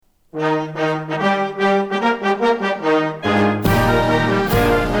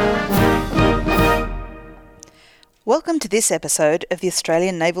Welcome to this episode of the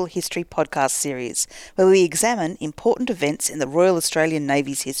Australian Naval History podcast series, where we examine important events in the Royal Australian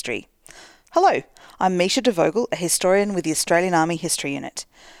Navy's history. Hello, I'm Misha de Vogel, a historian with the Australian Army History Unit.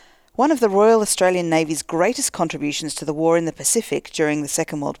 One of the Royal Australian Navy's greatest contributions to the war in the Pacific during the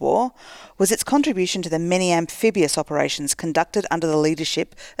Second World War was its contribution to the many amphibious operations conducted under the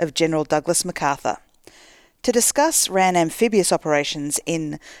leadership of General Douglas MacArthur. To discuss RAN amphibious operations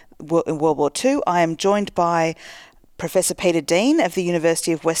in World War II, I am joined by Professor Peter Dean of the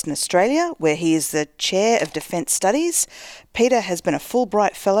University of Western Australia, where he is the Chair of Defence Studies. Peter has been a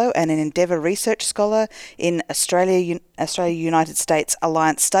Fulbright Fellow and an Endeavour Research Scholar in Australia-United States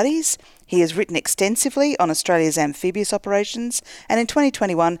Alliance Studies. He has written extensively on Australia's amphibious operations, and in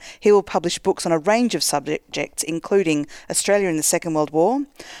 2021 he will publish books on a range of subjects, including Australia in the Second World War,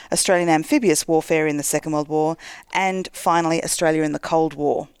 Australian amphibious warfare in the Second World War, and finally Australia in the Cold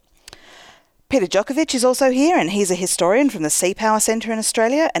War. Peter Djokovic is also here, and he's a historian from the Sea Power Centre in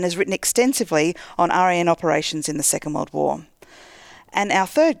Australia and has written extensively on RAN operations in the Second World War. And our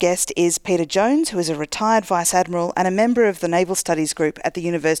third guest is Peter Jones, who is a retired Vice Admiral and a member of the Naval Studies Group at the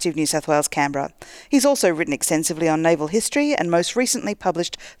University of New South Wales, Canberra. He's also written extensively on naval history and most recently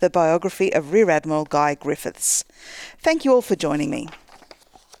published the biography of Rear Admiral Guy Griffiths. Thank you all for joining me.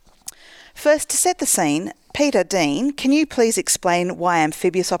 First, to set the scene, Peter Dean, can you please explain why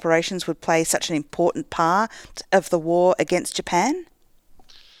amphibious operations would play such an important part of the war against Japan?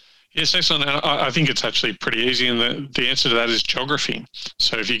 Yes, excellent. I think it's actually pretty easy, and the answer to that is geography.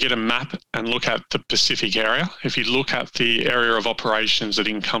 So if you get a map and look at the Pacific area, if you look at the area of operations that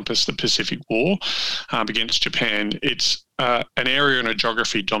encompass the Pacific War against Japan, it's an area and a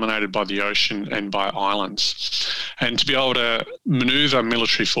geography dominated by the ocean and by islands. And to be able to manoeuvre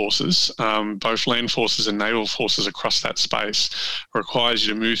military forces, both land forces and naval forces across that space, requires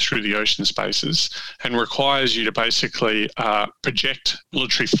you to move through the ocean spaces and requires you to basically project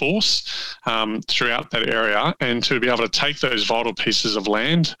military force throughout that area, and to be able to take those vital pieces of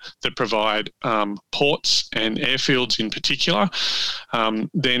land that provide ports and airfields in particular.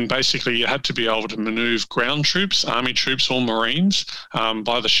 Then basically you had to be able to manoeuvre ground troops, army troops or Marines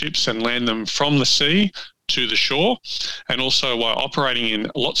by the ships and land them from the sea to the shore. And also while operating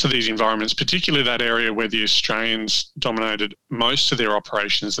in lots of these environments, particularly that area where the Australians dominated most of their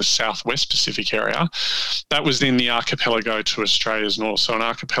operations, the southwest Pacific area, that was then the archipelago to Australia's north. So an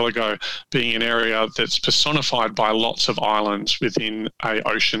archipelago being an area that's personified by lots of islands within an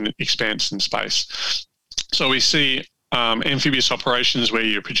ocean expanse in space. So we see amphibious operations where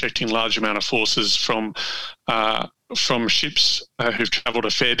you're projecting large amount of forces from ships who've travelled a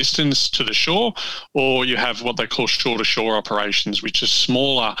fair distance to the shore, or you have what they call shore-to-shore operations, which are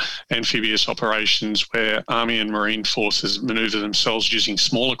smaller amphibious operations where Army and Marine forces manoeuvre themselves using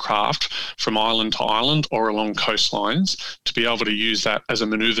smaller craft from island to island or along coastlines to be able to use that as a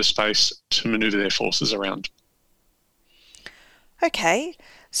manoeuvre space to manoeuvre their forces around. Okay.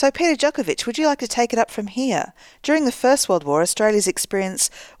 So, Peter Djokovic, would you like to take it up from here? During the First World War, Australia's experience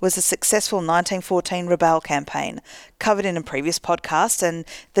was the successful 1914 Rabaul campaign, covered in a previous podcast, and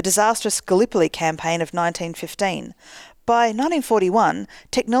the disastrous Gallipoli campaign of 1915. By 1941,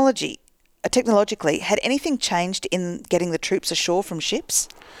 technologically, had anything changed in getting the troops ashore from ships?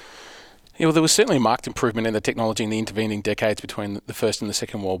 Yeah, well, there was certainly a marked improvement in the technology in the intervening decades between the First and the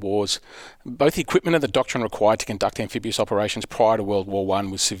Second World Wars. Both the equipment and the doctrine required to conduct amphibious operations prior to World War I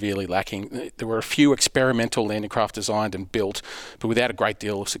was severely lacking. There were a few experimental landing craft designed and built, but without a great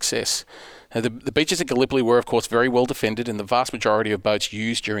deal of success. The beaches at Gallipoli were, of course, very well defended, and the vast majority of boats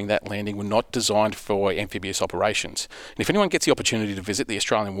used during that landing were not designed for amphibious operations. And if anyone gets the opportunity to visit the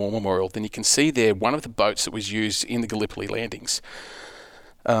Australian War Memorial, then you can see there one of the boats that was used in the Gallipoli landings.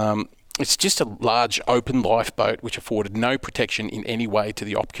 It's just a large open lifeboat which afforded no protection in any way to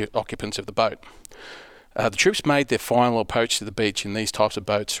the occupants of the boat. The troops made their final approach to the beach in these types of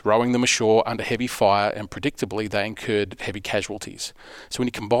boats, rowing them ashore under heavy fire, and predictably they incurred heavy casualties. So when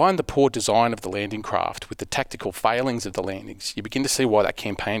you combine the poor design of the landing craft with the tactical failings of the landings, you begin to see why that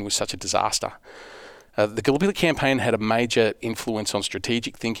campaign was such a disaster. The Gallipoli campaign had a major influence on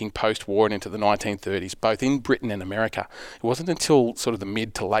strategic thinking post-war and into the 1930s, both in Britain and America. It wasn't until sort of the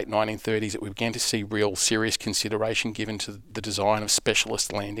mid to late 1930s that we began to see real serious consideration given to the design of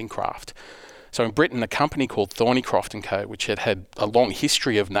specialist landing craft. So in Britain, a company called Thornycroft & Co., which had a long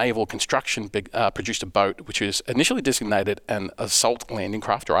history of naval construction, produced a boat which was initially designated an assault landing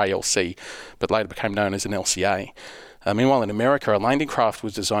craft, or ALC, but later became known as an LCA. Meanwhile, in America, a landing craft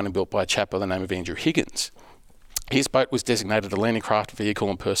was designed and built by a chap by the name of Andrew Higgins. His boat was designated a Landing Craft Vehicle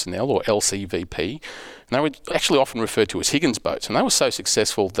and Personnel, or LCVP, and they were actually often referred to as Higgins boats, and they were so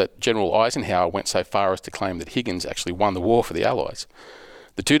successful that General Eisenhower went so far as to claim that Higgins actually won the war for the Allies.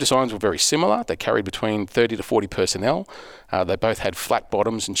 The two designs were very similar. They carried between 30 to 40 personnel. They both had flat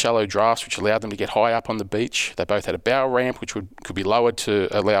bottoms and shallow drafts, which allowed them to get high up on the beach. They both had a bow ramp, which could be lowered to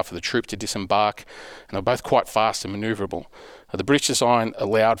allow for the troop to disembark, and they were both quite fast and manoeuvrable. The British design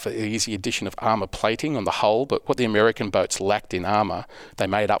allowed for the easy addition of armour plating on the hull, but what the American boats lacked in armour, they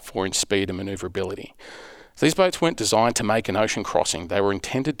made up for in speed and manoeuvrability. So these boats weren't designed to make an ocean crossing. They were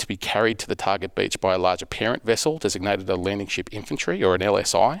intended to be carried to the target beach by a larger parent vessel designated a Landing Ship Infantry, or an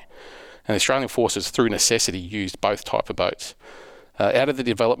LSI, and the Australian forces, through necessity, used both types of boats. Out of the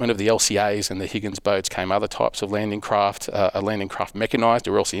development of the LCAs and the Higgins boats came other types of landing craft. A landing craft mechanised,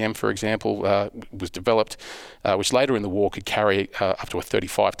 or LCM for example, was developed, which later in the war could carry up to a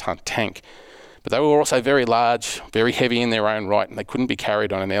 35-tonne tank. But they were also very large, very heavy in their own right, and they couldn't be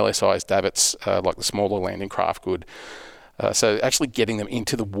carried on an LSI's davits like the smaller landing craft could. So actually getting them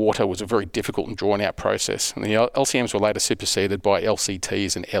into the water was a very difficult and drawn-out process. And the LCMs were later superseded by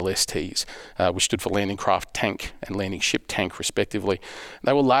LCTs and LSTs, which stood for Landing Craft Tank and Landing Ship Tank, respectively.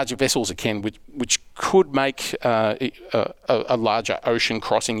 They were larger vessels, again, which could make a larger ocean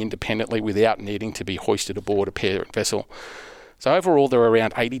crossing independently without needing to be hoisted aboard a parent vessel. So overall, there were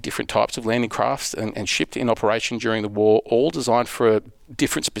around 80 different types of landing crafts and shipped in operation during the war, all designed for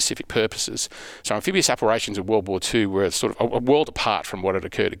different specific purposes. So amphibious operations in World War II were sort of a world apart from what had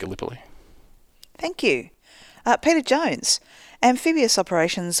occurred at Gallipoli. Thank you. Peter Jones, amphibious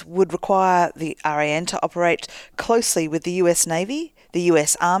operations would require the RAN to operate closely with the US Navy, the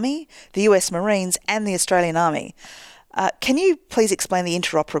US Army, the US Marines and the Australian Army. Can you please explain the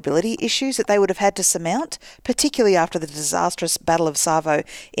interoperability issues that they would have had to surmount, particularly after the disastrous Battle of Savo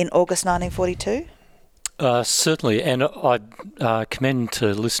in August 1942? Certainly, and I'd commend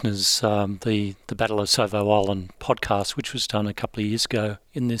to listeners the Battle of Savo Island podcast, which was done a couple of years ago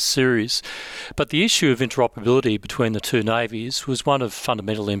in this series. But the issue of interoperability between the two navies was one of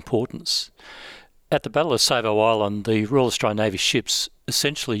fundamental importance. At the Battle of Savo Island, the Royal Australian Navy ships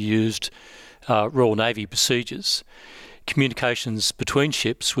essentially used Royal Navy procedures. Communications between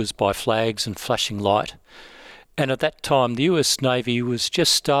ships was by flags and flashing light. And at that time, the US Navy was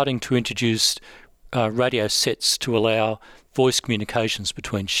just starting to introduce radio sets to allow voice communications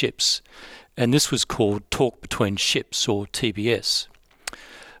between ships. And this was called Talk Between Ships, or TBS.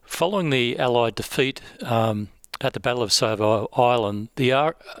 Following the Allied defeat at the Battle of Savo Island, the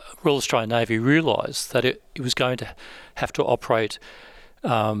Royal Australian Navy realised that it was going to have to operate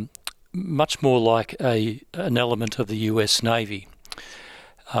much more like an element of the US Navy.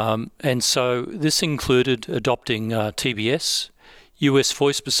 And so this included adopting TBS, US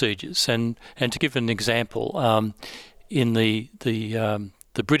voice procedures, and to give an example, in the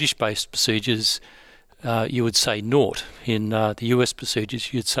British-based procedures, you would say naught. In the US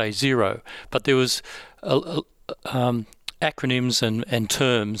procedures, you'd say zero. But there was acronyms and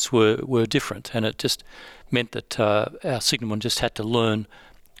terms were different, and it just meant that our signalman just had to learn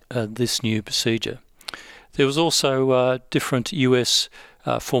this new procedure. There was also different US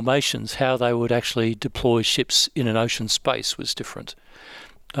formations. How they would actually deploy ships in an ocean space was different.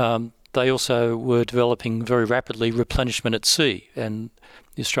 They also were developing very rapidly replenishment at sea, and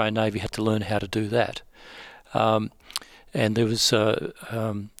the Australian Navy had to learn how to do that. And there was,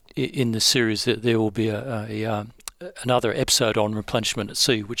 in the series, there will be another episode on replenishment at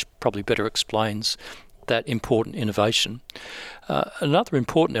sea, which probably better explains that important innovation. Another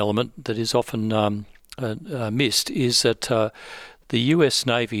important element that is often missed is that the US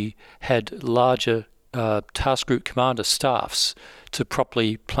Navy had larger task group commander staffs to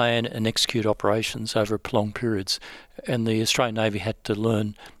properly plan and execute operations over prolonged periods, and the Australian Navy had to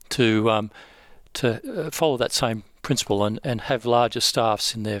learn to follow that same principle and have larger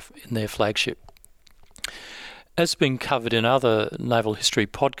staffs in their flagship. As been covered in other naval history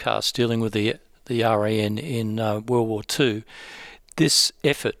podcasts dealing with the RAN in World War II, this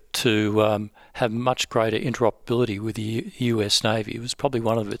effort to have much greater interoperability with the US Navy was probably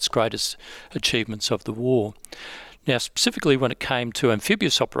one of its greatest achievements of the war. Now, specifically when it came to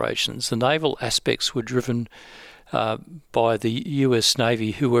amphibious operations, the naval aspects were driven by the US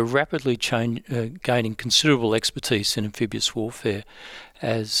Navy, who were rapidly gaining considerable expertise in amphibious warfare,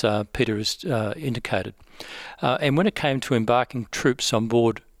 as Peter has indicated. And when it came to embarking troops on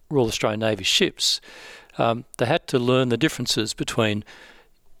board Royal Australian Navy ships, they had to learn the differences between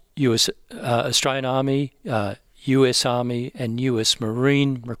Australian Army, US Army and US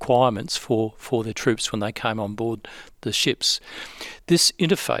Marine requirements for their troops when they came on board the ships. This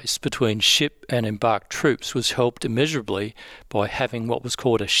interface between ship and embarked troops was helped immeasurably by having what was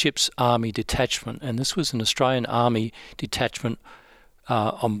called a Ship's Army Detachment, and this was an Australian Army detachment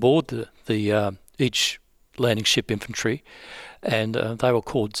on board the each landing ship infantry, and they were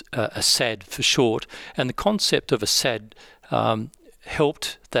called a SAD for short. And the concept of a SAD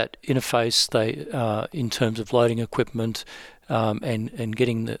helped that interface in terms of loading equipment and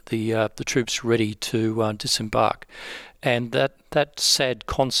getting the troops ready to disembark. And that SAD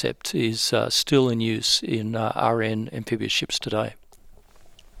concept is still in use in RN amphibious ships today.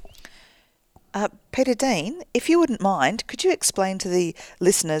 Peter Dean, if you wouldn't mind, could you explain to the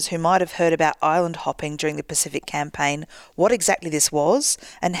listeners who might have heard about island hopping during the Pacific Campaign what exactly this was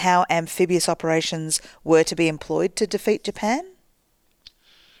and how amphibious operations were to be employed to defeat Japan?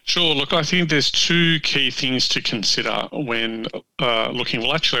 Sure. Look, I think there's two key things to consider when looking.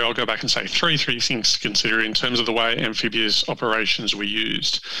 Well, actually, I'll go back and say three things to consider in terms of the way amphibious operations were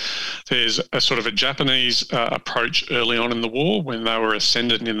used. There's a sort of a Japanese approach early on in the war when they were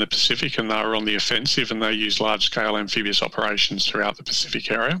ascendant in the Pacific and they were on the offensive, and they used large-scale amphibious operations throughout the Pacific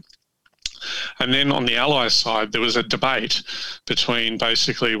area. And then on the Allies side, there was a debate between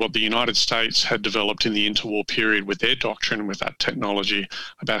basically what the United States had developed in the interwar period with their doctrine, with that technology,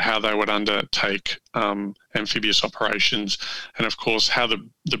 about how they would undertake amphibious operations, and of course how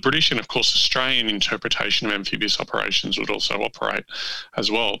the British and of course Australian interpretation of amphibious operations would also operate as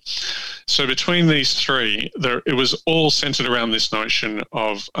well. So between these three, it was all centred around this notion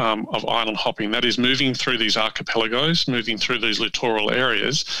of island hopping, that is moving through these archipelagos, moving through these littoral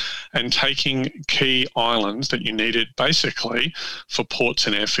areas and taking key islands that you needed basically for ports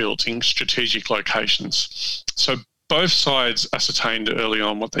and airfields in strategic locations. So both sides ascertained early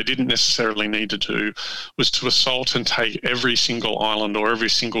on what they didn't necessarily need to do was to assault and take every single island or every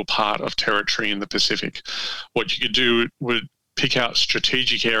single part of territory in the Pacific. What you could do would pick out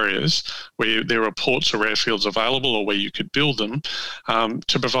strategic areas where there are ports or airfields available or where you could build them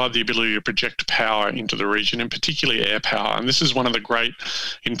to provide the ability to project power into the region, and particularly air power. And this is one of the great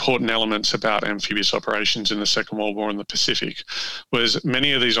important elements about amphibious operations in the Second World War in the Pacific, was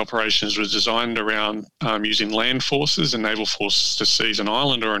many of these operations were designed around using land forces and naval forces to seize an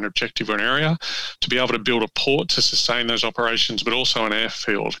island or an objective or an area, to be able to build a port to sustain those operations, but also an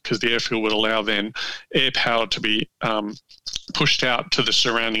airfield, because the airfield would allow then air power to be pushed out to the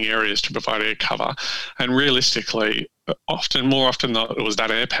surrounding areas to provide air cover. And realistically, more often than not, it was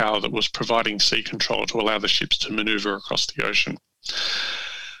that air power that was providing sea control to allow the ships to manoeuvre across the ocean.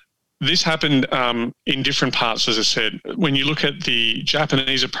 This happened in different parts, as I said. When you look at the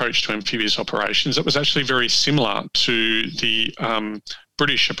Japanese approach to amphibious operations, it was actually very similar to the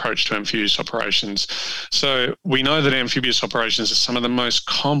British approach to amphibious operations. So we know that amphibious operations are some of the most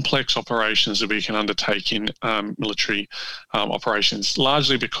complex operations that we can undertake in military operations,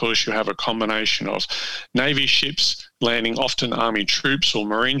 largely because you have a combination of Navy ships landing often Army troops or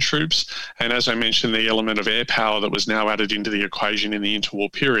Marine troops, and as I mentioned, the element of air power that was now added into the equation in the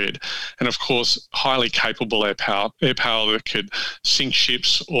interwar period, and of course highly capable air power that could sink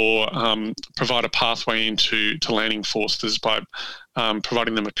ships or provide a pathway into landing forces by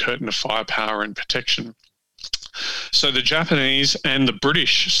providing them a curtain of firepower and protection. So the Japanese and the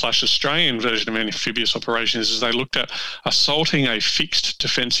British/Australian version of amphibious operations, as they looked at assaulting a fixed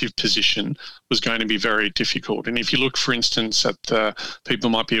defensive position, was going to be very difficult. And if you look, for instance, at people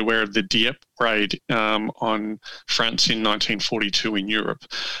might be aware of the Dieppe raid on France in 1942 in Europe,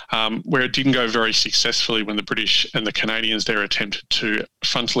 where it didn't go very successfully when the British and the Canadians there attempted to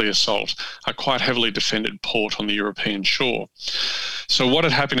frontally assault a quite heavily defended port on the European shore. So what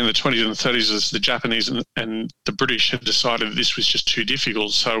had happened in the 20s and 30s is the Japanese and the British had decided this was just too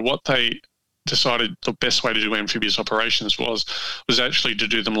difficult. So what they decided the best way to do amphibious operations was actually to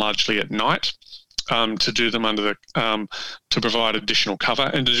do them largely at night, to do them under the to provide additional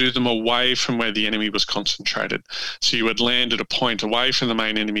cover, and to do them away from where the enemy was concentrated. So you would land at a point away from the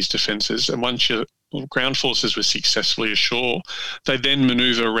main enemy's defences, and once your ground forces were successfully ashore, they then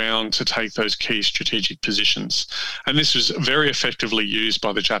manoeuvre around to take those key strategic positions. And this was very effectively used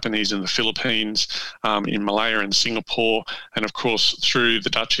by the Japanese in the Philippines, in Malaya and Singapore, and of course through the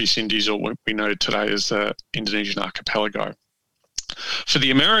Dutch East Indies, or what we know today as the Indonesian archipelago. For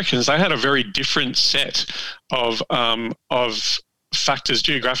the Americans, they had a very different set of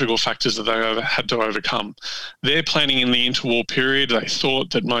geographical factors that they had to overcome. They're planning in the interwar period. They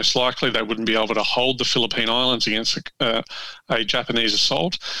thought that most likely they wouldn't be able to hold the Philippine Islands against a Japanese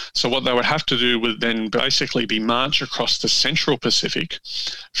assault. So what they would have to do would then basically be march across the Central Pacific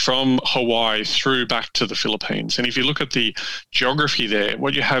from Hawaii through back to the Philippines. And if you look at the geography there,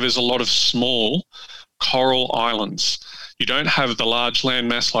 what you have is a lot of small coral islands. You don't have the large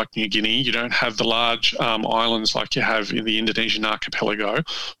landmass like New Guinea. You don't have the large islands like you have in the Indonesian archipelago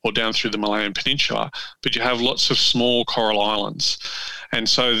or down through the Malayan Peninsula, but you have lots of small coral islands. And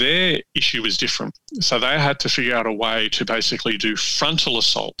so their issue was different. So they had to figure out a way to basically do frontal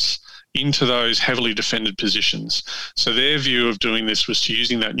assaults into those heavily defended positions. So their view of doing this was to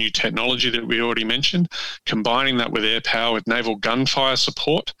using that new technology that we already mentioned, combining that with air power, with naval gunfire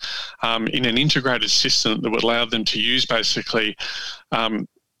support in an integrated system that would allow them to use basically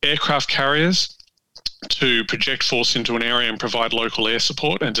aircraft carriers to project force into an area and provide local air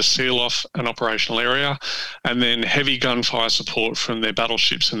support and to seal off an operational area, and then heavy gunfire support from their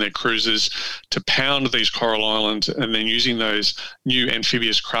battleships and their cruisers to pound these coral islands, and then using those new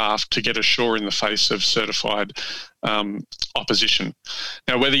amphibious craft to get ashore in the face of certified opposition.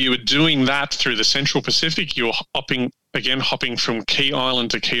 Now, whether you were doing that through the Central Pacific, you're hopping from key island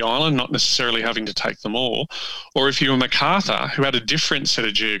to key island, not necessarily having to take them all, or if you were MacArthur, who had a different set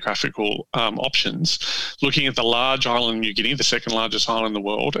of geographical options, looking at the large island New Guinea, the second largest island in the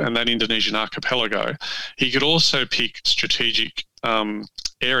world, and that Indonesian archipelago, he could also pick strategic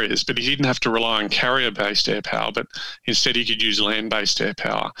areas, but he didn't have to rely on carrier-based air power, but instead he could use land-based air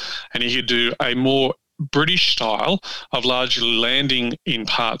power. And he could do a more British style of largely landing in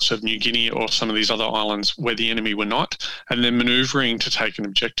parts of New Guinea or some of these other islands where the enemy were not, and then manoeuvring to take an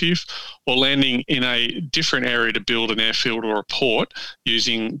objective, or landing in a different area to build an airfield or a port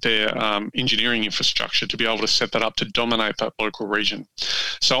using their engineering infrastructure to be able to set that up to dominate that local region.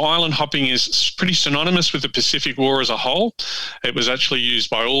 So island hopping is pretty synonymous with the Pacific War as a whole. It was actually used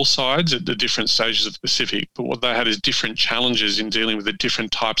by all sides at the different stages of the Pacific, but what they had is different challenges in dealing with the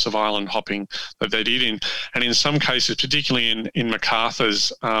different types of island hopping that they did. And in some cases, particularly in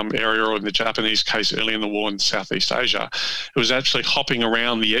MacArthur's area, or in the Japanese case early in the war in Southeast Asia, it was actually hopping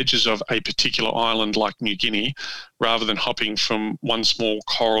around the edges of a particular island like New Guinea, rather than hopping from one small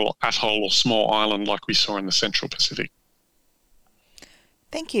coral atoll or small island like we saw in the Central Pacific.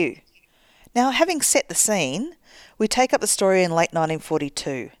 Thank you. Now, having set the scene, we take up the story in late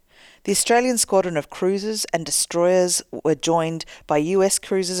 1942. The Australian squadron of cruisers and destroyers were joined by US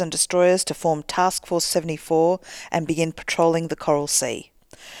cruisers and destroyers to form Task Force 74 and begin patrolling the Coral Sea.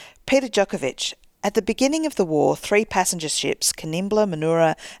 Peter Djokovic. At the beginning of the war, 3 passenger ships, Canimbla,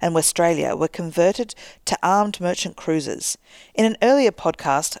 Manura and Westralia, were converted to armed merchant cruisers. In an earlier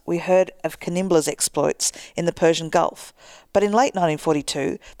podcast, we heard of Canimbla's exploits in the Persian Gulf, but in late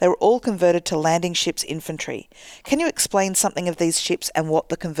 1942, they were all converted to landing ships infantry. Can you explain something of these ships and what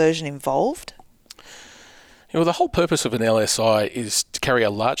the conversion involved? Well, the whole purpose of an LSI is to carry a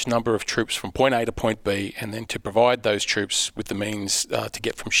large number of troops from point A to point B, and then to provide those troops with the means to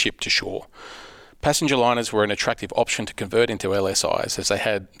get from ship to shore. Passenger liners were an attractive option to convert into LSIs, as they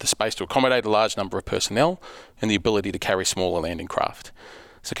had the space to accommodate a large number of personnel and the ability to carry smaller landing craft.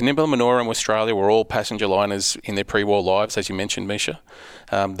 So Canimbla, Manura and Westralia were all passenger liners in their pre-war lives, as you mentioned, Misha.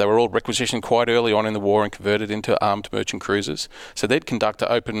 They were all requisitioned quite early on in the war and converted into armed merchant cruisers. So they'd conduct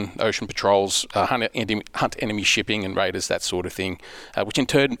open ocean patrols, hunt enemy shipping and raiders, that sort of thing, which in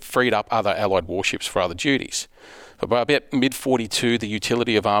turn freed up other Allied warships for other duties. But by about mid-42, the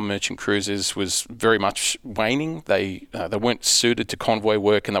utility of armed merchant cruisers was very much waning. They weren't suited to convoy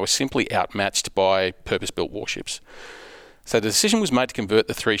work, and they were simply outmatched by purpose-built warships. So the decision was made to convert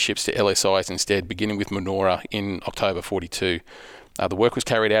the 3 ships to LSIs instead, beginning with Manura in October 42. The work was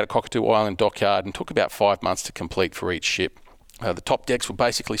carried out at Cockatoo Island dockyard and took about 5 months to complete for each ship. The top decks were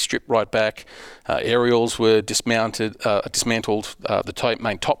basically stripped right back. Aerials were dismantled. The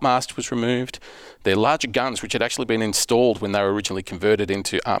main topmast was removed. Their larger guns, which had actually been installed when they were originally converted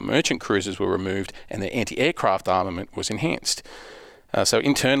into armed merchant cruisers, were removed, and their anti-aircraft armament was enhanced. So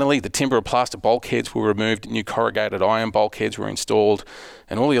internally, the timber and plaster bulkheads were removed, new corrugated iron bulkheads were installed,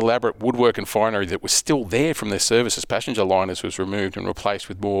 and all the elaborate woodwork and finery that was still there from their service as passenger liners was removed and replaced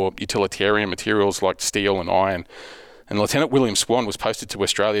with more utilitarian materials like steel and iron. And Lieutenant William Swan was posted to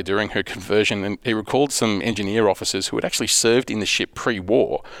Australia during her conversion, and he recalled some engineer officers who had actually served in the ship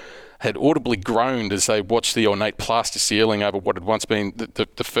pre-war had audibly groaned as they watched the ornate plaster ceiling over what had once been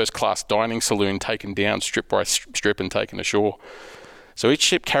the first-class dining saloon taken down strip by strip and taken ashore. So each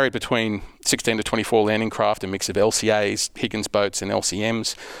ship carried between 16 to 24 landing craft, a mix of LCAs, Higgins boats and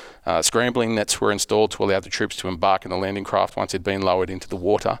LCMs. Scrambling nets were installed to allow the troops to embark in the landing craft once they'd been lowered into the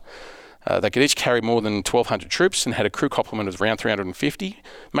water. They could each carry more than 1,200 troops and had a crew complement of around 350,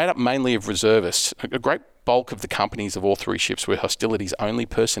 made up mainly of reservists. A great bulk of the companies of all three ships were hostilities-only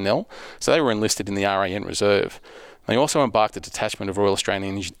personnel, so they were enlisted in the RAN Reserve. They also embarked a detachment of Royal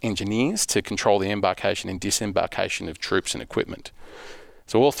Australian Engineers to control the embarkation and disembarkation of troops and equipment.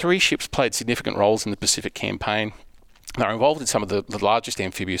 So all three ships played significant roles in the Pacific campaign. They were involved in some of the largest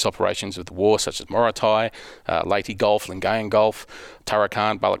amphibious operations of the war, such as Morotai, Leyte Gulf, Lingayen Gulf,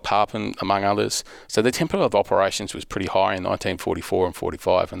 Tarakan, Balikpapan, among others. So the tempo of operations was pretty high in 1944 and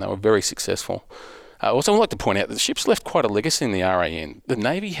 45, and they were very successful. Also, I'd like to point out that the ships left quite a legacy in the RAN. The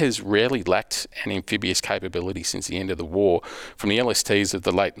Navy has rarely lacked an amphibious capability since the end of the war, from the LSTs of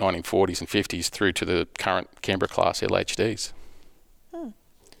the late 1940s and 50s through to the current Canberra-class LHDs.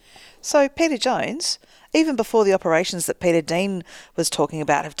 So, Peter Jones, even before the operations that Peter Dean was talking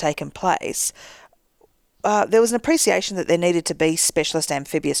about have taken place, there was an appreciation that there needed to be specialist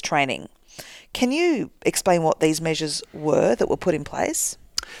amphibious training. Can you explain what these measures were that were put in place?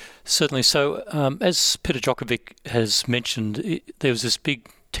 Certainly. So, as Peter Djokovic has mentioned, there was this big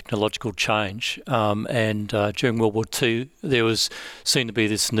technological change, and during World War II, there was seen to be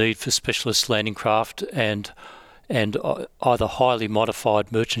this need for specialist landing craft and either highly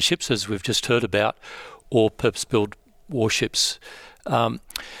modified merchant ships, as we've just heard about, or purpose-built warships.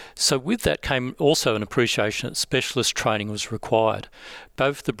 So with that came also an appreciation that specialist training was required.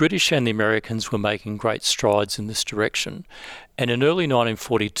 Both the British and the Americans were making great strides in this direction. And in early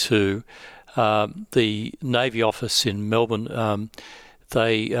 1942, the Navy office in Melbourne,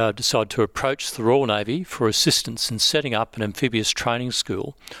 they decided to approach the Royal Navy for assistance in setting up an amphibious training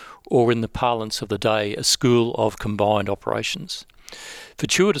school, or in the parlance of the day, a school of combined operations.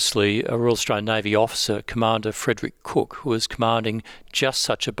 Fortuitously, a Royal Australian Navy officer, Commander Frederick Cook, who was commanding just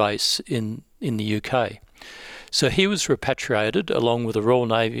such a base in the UK. So he was repatriated along with a Royal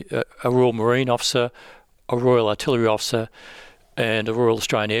Navy, a Royal Marine officer, a Royal Artillery officer, and a Royal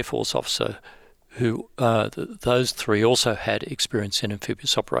Australian Air Force officer, who those three also had experience in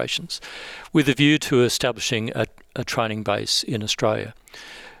amphibious operations, with a view to establishing a training base in Australia.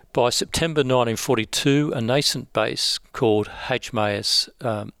 By September 1942, a nascent base called HMAS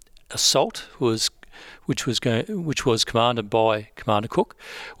Assault, which was commanded by Commander Cook,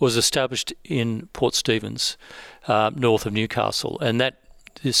 was established in Port Stephens, north of Newcastle, and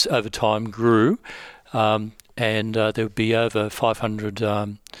this over time grew, and there would be over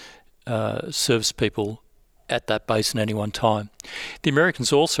 500 service people at that base at any one time. The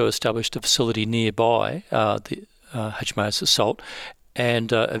Americans also established a facility nearby, the HMAS Assault,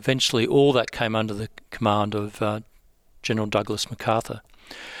 and eventually all that came under the command of General Douglas MacArthur.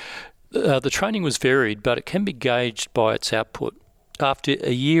 The training was varied, but it can be gauged by its output. After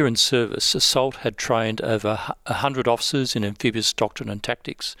a year in service, Assault had trained over 100 officers in amphibious doctrine and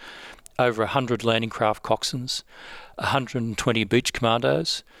tactics, over 100 landing craft coxswains, 120 beach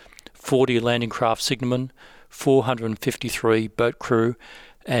commandos, 40 landing craft signalmen, 453 boat crew,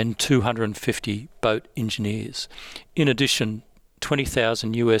 and 250 boat engineers. In addition,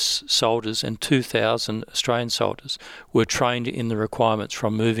 20,000 US soldiers and 2,000 Australian soldiers were trained in the requirements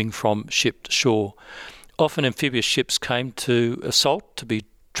from moving from ship to shore. Often amphibious ships came to Assault to be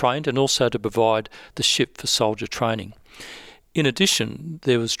trained and also to provide the ship for soldier training. In addition,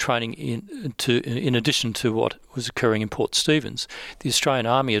 there was training in addition to what was occurring in Port Stephens. The Australian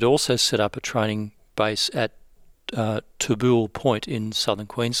Army had also set up a training base at Turbool Point in southern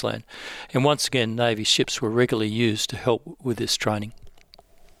Queensland, and once again Navy ships were regularly used to help with this training.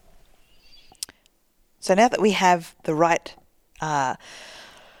 So now that we have the right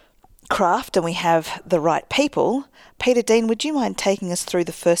craft and we have the right people, Peter Dean, would you mind taking us through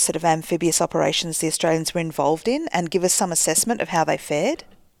the first set of amphibious operations the Australians were involved in and give us some assessment of how they fared?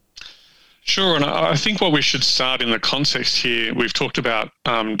 Sure, and I think what we should start in the context here, we've talked about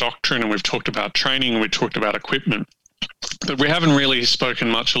doctrine and we've talked about training and we've talked about equipment, but we haven't really spoken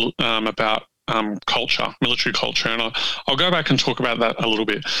much about culture, military culture, and I'll go back and talk about that a little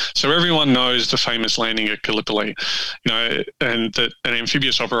bit. So everyone knows the famous landing at Gallipoli, and that an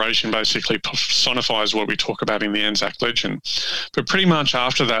amphibious operation basically personifies what we talk about in the Anzac legend. But pretty much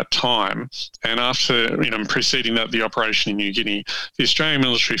after that time, and after preceding that, the operation in New Guinea, the Australian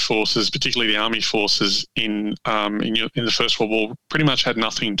military forces, particularly the army forces in the First World War, pretty much had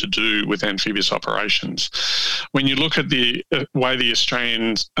nothing to do with amphibious operations. When you look at the way the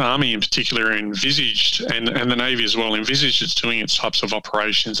Australian Army in particular envisaged, and the Navy as well, envisaged its doing its types of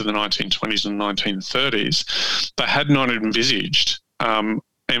operations in the 1920s and 1930s, they had not envisaged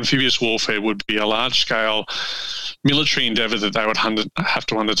amphibious warfare would be a large-scale military endeavour that they would have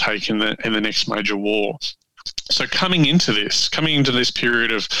to undertake in the next major war. So coming into this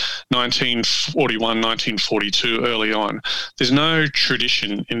period of 1941, 1942, early on, there's no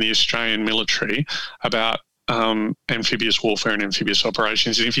tradition in the Australian military about amphibious warfare and amphibious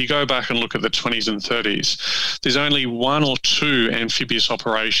operations. And if you go back and look at the 20s and 30s, there's only one or two amphibious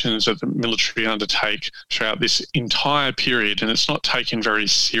operations that the military undertake throughout this entire period, and it's not taken very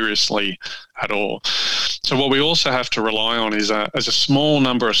seriously at all. So what we also have to rely on is a small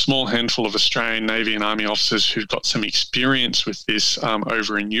handful of Australian Navy and Army officers who've got some experience with this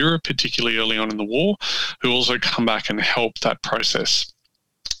over in Europe, particularly early on in the war, who also come back and help that process.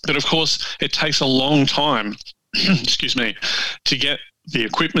 But of course, it takes a long time, to get the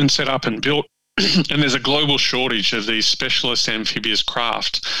equipment set up and built. And there's a global shortage of these specialist amphibious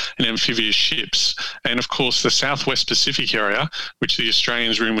craft and amphibious ships. And of course, the Southwest Pacific area, which the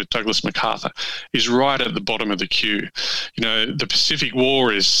Australians were in with Douglas MacArthur, is right at the bottom of the queue. You know, the Pacific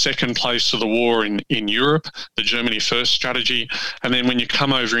War is second place to the war in Europe, the Germany First strategy. And then when you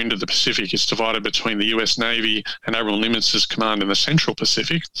come over into the Pacific, it's divided between the US Navy and Admiral Nimitz's command in the Central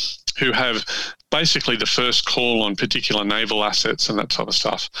Pacific, who have basically the first call on particular naval assets and that type of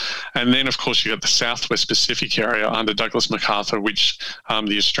stuff. And then, of course, you've got the Southwest Pacific area under Douglas MacArthur, which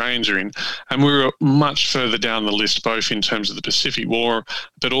the Australians are in. And we were much further down the list, both in terms of the Pacific War,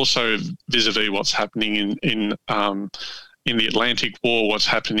 but also vis-a-vis what's happening in the Atlantic War, what's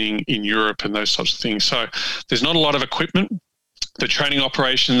happening in Europe and those sorts of things. So there's not a lot of equipment. The training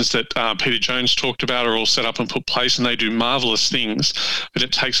operations that Peter Jones talked about are all set up and put place, and they do marvellous things, but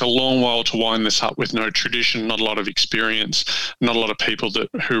it takes a long while to wind this up with no tradition, not a lot of experience, not a lot of people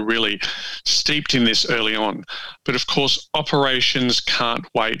who are really steeped in this early on. But of course, operations can't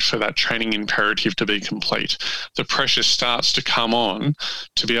wait for that training imperative to be complete. The pressure starts to come on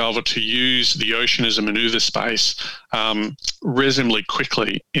to be able to use the ocean as a manoeuvre space reasonably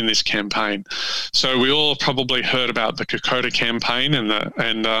quickly in this campaign. So we all probably heard about the Kokoda campaign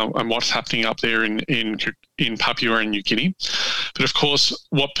and what's happening up there in Papua and New Guinea. But of course,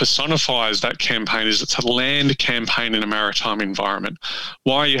 what personifies that campaign is it's a land campaign in a maritime environment.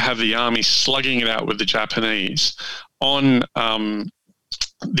 Why you have the army slugging it out with the Japanese on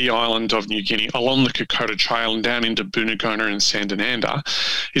the island of New Guinea, along the Kokoda Trail and down into Bunagona and Sandananda,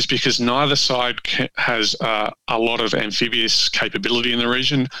 is because neither side has a lot of amphibious capability in the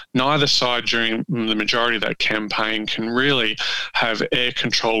region. Neither side during the majority of that campaign can really have air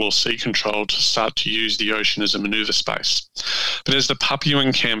control or sea control to start to use the ocean as a manoeuvre space. But as the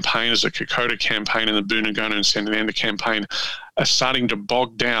Papuan campaign, as the Kokoda campaign and the Bunagona and Sandananda campaign are starting to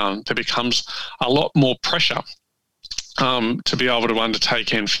bog down, there becomes a lot more pressure to be able to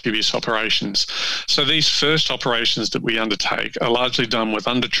undertake amphibious operations. So these first operations that we undertake are largely done with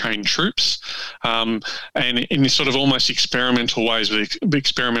undertrained troops and in sort of almost experimental ways with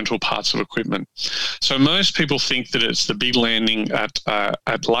experimental parts of equipment. So most people think that it's the big landing at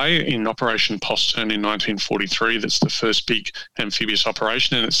Lae in Operation Postern in 1943 that's the first big amphibious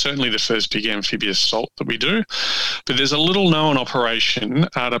operation, and it's certainly the first big amphibious assault that we do. But there's a little known operation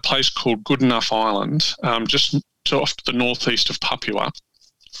at a place called Goodenough Island, just off the northeast of Papua,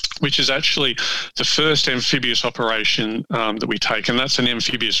 which is actually the first amphibious operation that we take, and that's an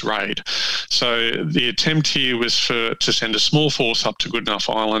amphibious raid. So the attempt here was to send a small force up to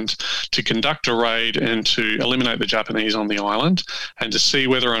Goodenough Island to conduct a raid and to eliminate the Japanese on the island and to see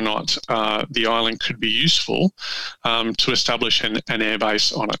whether or not the island could be useful to establish an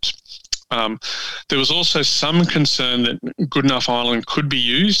airbase on it. There was also some concern that Goodenough Island could be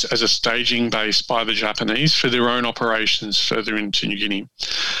used as a staging base by the Japanese for their own operations further into New Guinea.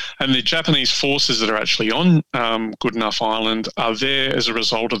 And the Japanese forces that are actually on Goodenough Island are there as a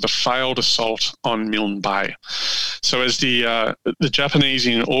result of the failed assault on Milne Bay. So as the Japanese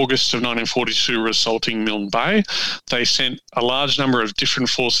in August of 1942 were assaulting Milne Bay, they sent a large number of different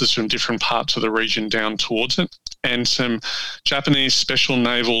forces from different parts of the region down towards it. And some Japanese special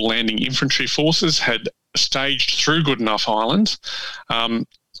naval landing infantry forces had staged through Goodenough Island,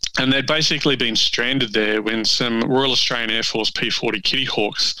 and they'd basically been stranded there when some Royal Australian Air Force P-40 Kitty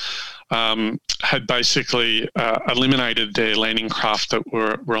Hawks had basically eliminated their landing craft that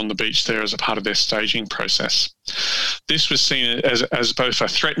were on the beach there as a part of their staging process. This was seen as both a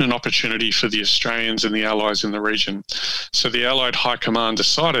threat and an opportunity for the Australians and the Allies in the region. So the Allied High Command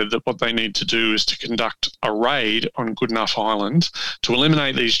decided that what they need to do is to conduct a raid on Goodenough Island to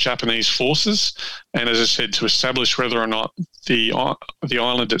eliminate these Japanese forces and, as I said, to establish whether or not the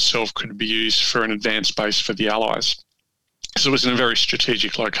island itself could be used for an advanced base for the Allies. So it was in a very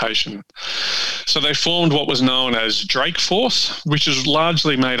strategic location. So they formed what was known as Drake Force, which is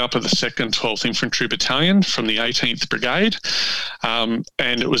largely made up of the 2nd 12th Infantry Battalion from the 18th Brigade,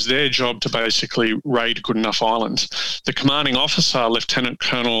 and it was their job to basically raid Goodenough Island. The commanding officer, Lieutenant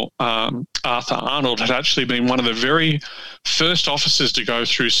Colonel Arthur Arnold, had actually been one of the very first officers to go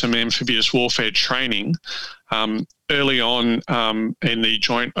through some amphibious warfare training early on in the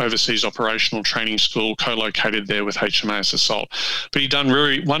Joint Overseas Operational Training School, co-located there with HMAS Assault. But he'd done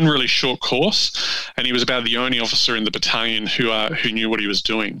one really short course, and he was about the only officer in the battalion who knew what he was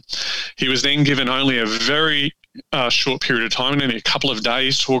doing. He was then given only a very short period of time, only a couple of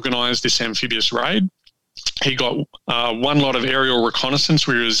days, to organise this amphibious raid. He got one lot of aerial reconnaissance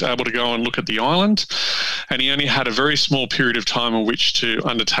where he was able to go and look at the island, and he only had a very small period of time in which to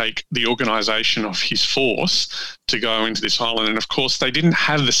undertake the organisation of his force to go into this island. And of course, they didn't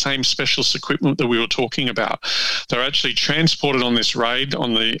have the same specialist equipment that we were talking about. They were actually transported on this raid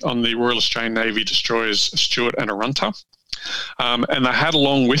on the Royal Australian Navy destroyers Stuart and Arunta, and they had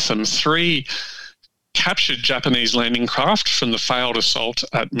along with them 3 captured Japanese landing craft from the failed assault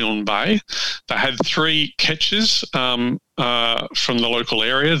at Milne Bay. They had 3 ketches from the local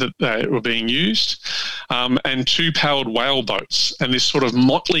area that were being used, and 2 powered whale boats. And this sort of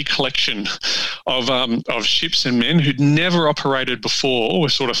motley collection of ships and men who'd never operated before were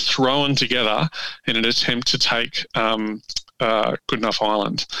sort of thrown together in an attempt to take Goodenough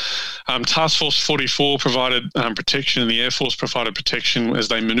Island. Task Force 44 provided protection, and the Air Force provided protection as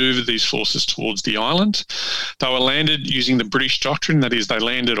they manoeuvred these forces towards the island. They were landed using the British doctrine, that is, they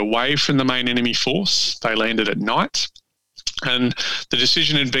landed away from the main enemy force. They landed at night. And the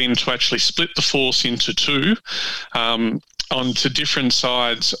decision had been to actually split the force into 2 onto different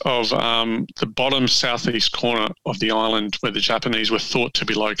sides of the bottom southeast corner of the island where the Japanese were thought to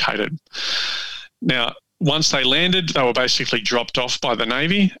be located. Now, once they landed, they were basically dropped off by the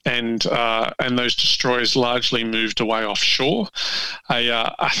Navy, and those destroyers largely moved away offshore.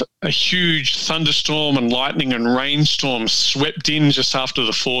 A huge thunderstorm and lightning and rainstorm swept in just after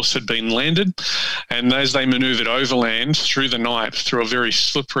the force had been landed, and as they manoeuvred overland through the night, through a very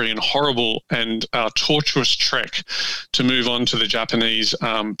slippery and horrible and tortuous trek to move on to the Japanese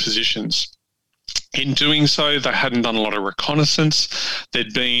positions. In doing so, they hadn't done a lot of reconnaissance.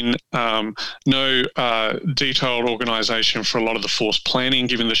 There'd been no detailed organisation for a lot of the force planning,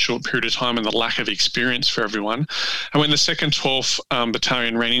 given the short period of time and the lack of experience for everyone. And when the 2nd 12th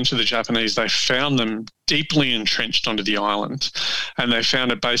Battalion ran into the Japanese, they found them deeply entrenched onto the island, and they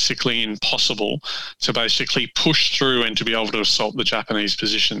found it basically impossible to basically push through and to be able to assault the Japanese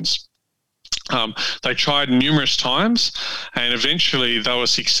positions. They tried numerous times, and eventually they were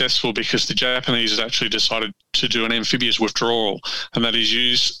successful because the Japanese had actually decided to do an amphibious withdrawal, and that is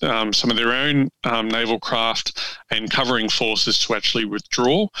use some of their own naval craft and covering forces to actually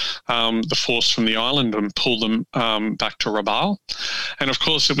withdraw the force from the island and pull them back to Rabaul. And of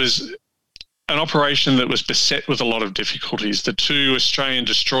course, it was an operation that was beset with a lot of difficulties. The 2 Australian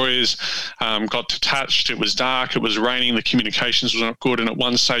destroyers got detached. It was dark. It was raining. The communications were not good. And at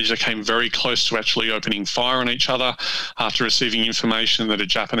one stage, they came very close to actually opening fire on each other after receiving information that a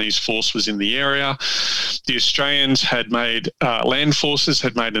Japanese force was in the area. The Australians had made, land forces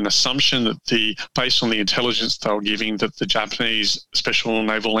had made an assumption that based on the intelligence they were giving, that the Japanese Special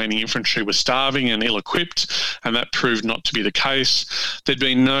Naval Landing Infantry was starving and ill-equipped, and that proved not to be the case. There'd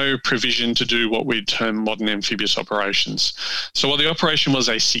been no provision to do what we'd term modern amphibious operations. So while the operation was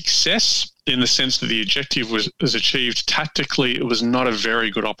a success in the sense that the objective was achieved tactically, it was not a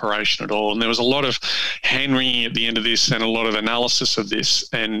very good operation at all. And there was a lot of hand-wringing at the end of this and a lot of analysis of this,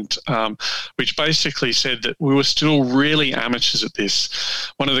 and which basically said that we were still really amateurs at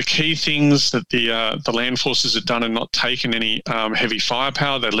this. One of the key things that the land forces had done and not taken any heavy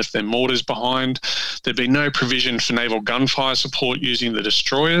firepower. They left their mortars behind. There'd been no provision for naval gunfire support using the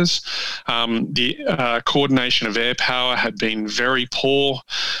destroyers. The coordination of air power had been very poor,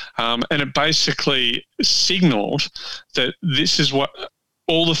 and it basically signalled that this is what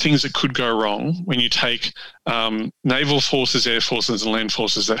all the things that could go wrong when you take naval forces, air forces and land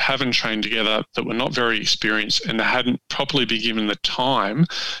forces that haven't trained together, that were not very experienced, and hadn't properly been given the time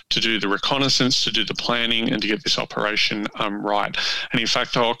to do the reconnaissance, to do the planning and to get this operation right. And in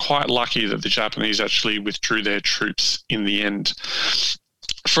fact, they were quite lucky that the Japanese actually withdrew their troops in the end.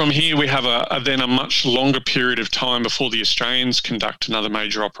 From here, we have then a much longer period of time before the Australians conduct another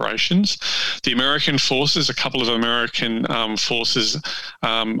major operations. The American forces, a couple of American forces,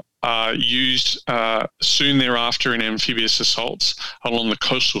 are used soon thereafter in amphibious assaults along the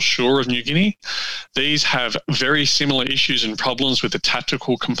coastal shore of New Guinea. These have very similar issues and problems with the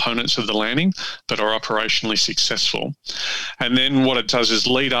tactical components of the landing, but are operationally successful. And then what it does is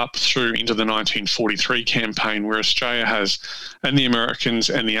lead up through into the 1943 campaign, where Australia has, and the Americans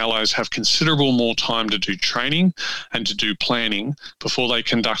and the Allies have considerable more time to do training and to do planning before they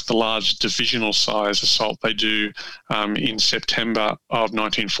conduct the large divisional size assault they do in September of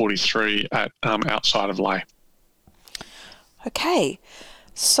 1943 at outside of Lae. Okay,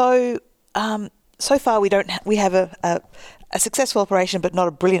 so so far we have a successful operation, but not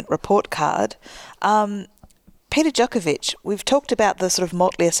a brilliant report card. Peter Djokovic, we've talked about the sort of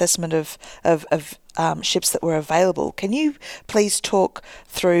motley assessment of ships that were available. Can you please talk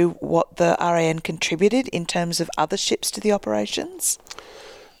through what the RAN contributed in terms of other ships to the operations?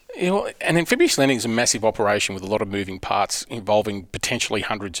 An amphibious landing is a massive operation with a lot of moving parts involving potentially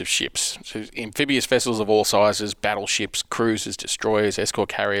hundreds of ships. So amphibious vessels of all sizes, battleships, cruisers, destroyers, escort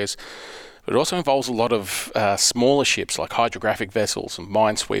carriers. But it also involves a lot of smaller ships like hydrographic vessels and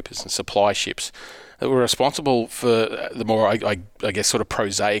minesweepers and supply ships that were responsible for the more, I guess, sort of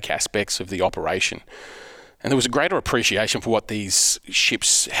prosaic aspects of the operation. And there was a greater appreciation for what these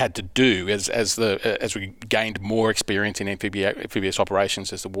ships had to do as we gained more experience in amphibious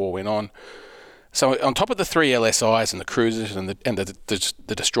operations as the war went on. So on top of the 3 LSIs and the cruisers and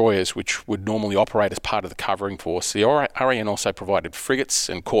the destroyers, which would normally operate as part of the covering force, the RAN also provided frigates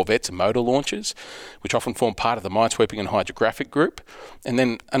and corvettes and motor launchers, which often formed part of the minesweeping and hydrographic group. And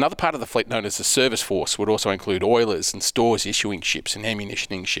then another part of the fleet known as the service force would also include oilers and stores issuing ships and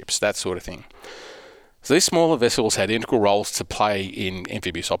ammunitioning ships, that sort of thing. So these smaller vessels had integral roles to play in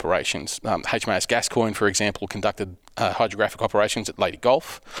amphibious operations. HMAS Gascoigne, for example, conducted hydrographic operations at Leyte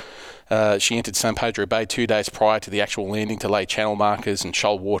Gulf. She entered San Pedro Bay 2 days prior to the actual landing to lay channel markers and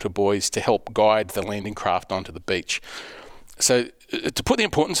shoal water buoys to help guide the landing craft onto the beach. So to put the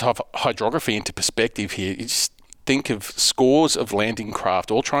importance of hydrography into perspective here, you just think of scores of landing craft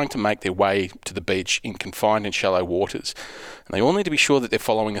all trying to make their way to the beach in confined and shallow waters. And they all need to be sure that they're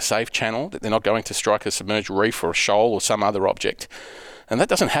following a safe channel, that they're not going to strike a submerged reef or a shoal or some other object. And that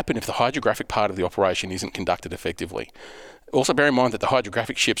doesn't happen if the hydrographic part of the operation isn't conducted effectively. Also bear in mind that the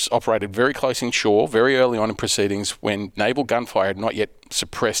hydrographic ships operated very close inshore, very early on in proceedings when naval gunfire had not yet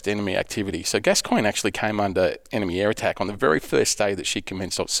suppressed enemy activity. So Gascoigne actually came under enemy air attack on the very first day that she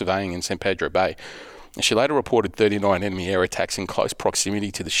commenced surveying in San Pedro Bay. And she later reported 39 enemy air attacks in close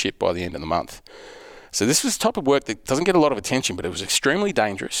proximity to the ship by the end of the month. So this was the type of work that doesn't get a lot of attention, but it was extremely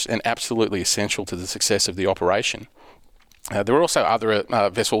dangerous and absolutely essential to the success of the operation. There were also other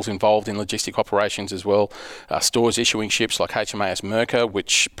vessels involved in logistic operations as well. Stores issuing ships like HMAS Merkur,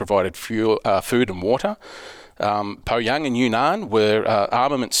 which provided fuel, food and water. Poyang and Yunnan were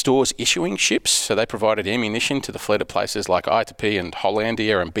armament stores issuing ships, so they provided ammunition to the fleet at places like Itapi and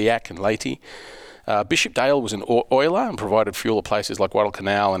Hollandia and Biak and Leyte. Bishop Dale was an oiler and provided fuel at places like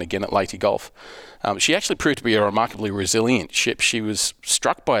Guadalcanal and again at Leyte Gulf. She actually proved to be a remarkably resilient ship. She was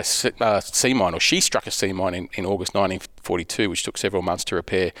struck by a sea mine, or she struck a sea mine in August 1942, which took several months to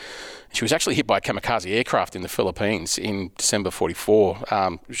repair. She was actually hit by a kamikaze aircraft in the Philippines in December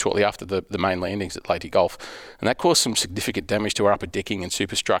 44, shortly after the main landings at Leyte Gulf. And that caused some significant damage to her upper decking and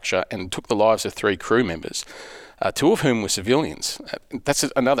superstructure and took the lives of 3 crew members. 2 of whom were civilians. That's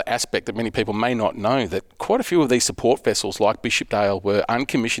another aspect that many people may not know, that quite a few of these support vessels like Bishop Dale were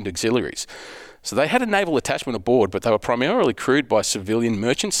uncommissioned auxiliaries. So they had a naval attachment aboard, but they were primarily crewed by civilian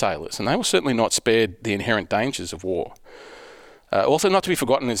merchant sailors, and they were certainly not spared the inherent dangers of war. Also not to be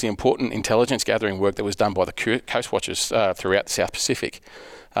forgotten is the important intelligence gathering work that was done by the Coast Watchers throughout the South Pacific.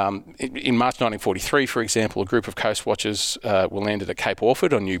 In March 1943, for example, a group of Coast Watchers were landed at Cape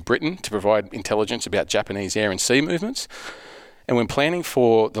Orford on New Britain to provide intelligence about Japanese air and sea movements. And when planning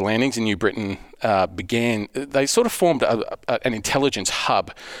for the landings in New Britain began, they sort of formed an intelligence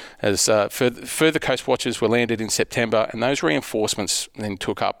hub as further Coast Watchers were landed in September, and those reinforcements then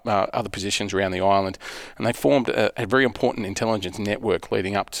took up other positions around the island, and they formed a very important intelligence network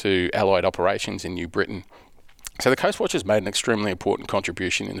leading up to Allied operations in New Britain. So the Coast Watchers made an extremely important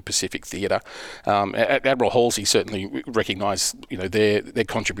contribution in the Pacific theatre. Admiral Halsey certainly recognised, their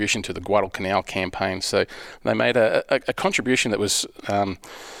contribution to the Guadalcanal campaign. So they made a contribution that was,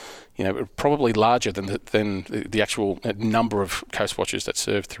 probably larger than the actual number of Coast Watchers that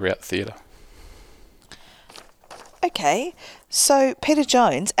served throughout the theatre. Okay, so Peter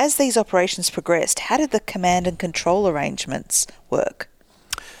Jones, as these operations progressed, how did the command and control arrangements work?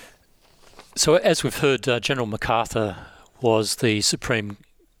 So as we've heard, General MacArthur was the Supreme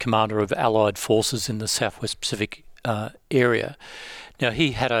Commander of Allied forces in the Southwest Pacific area. Now,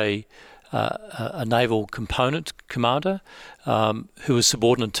 he had a naval component commander who was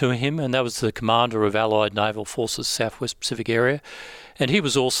subordinate to him, and that was the commander of Allied Naval Forces Southwest Pacific Area. And he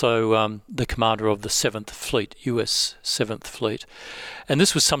was also the commander of the 7th Fleet, US 7th Fleet. And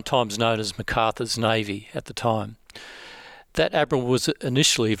this was sometimes known as MacArthur's Navy at the time. That admiral was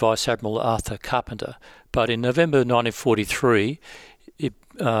initially Vice Admiral Arthur Carpenter, but in November 1943,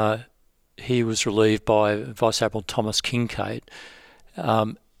 he was relieved by Vice Admiral Thomas Kincaid.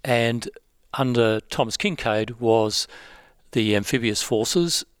 And under Thomas Kincaid was the amphibious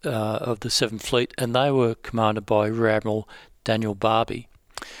forces of the 7th Fleet, and they were commanded by Rear Admiral Daniel Barbie.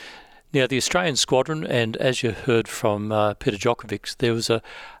 Now, the Australian squadron, and as you heard from Peter Djokovic, there was a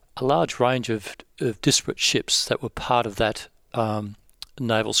large range of disparate ships that were part of that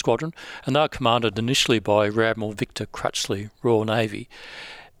naval squadron, and they were commanded initially by Rear Admiral Victor Crutchley, Royal Navy.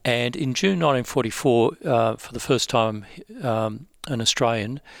 And in June 1944, for the first time, an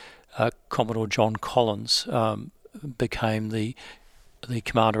Australian, Commodore John Collins, became the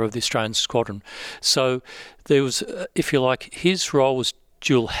commander of the Australian squadron. So there was, if you like, his role was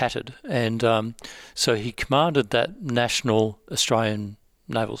dual-hatted, and so he commanded that national Australian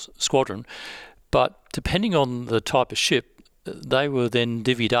naval squadron, but depending on the type of ship, they were then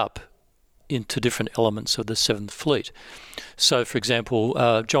divvied up into different elements of the 7th Fleet. So, for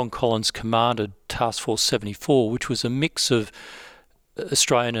example, John Collins commanded Task Force 74, which was a mix of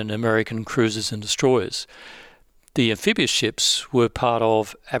Australian and American cruisers and destroyers. The amphibious ships were part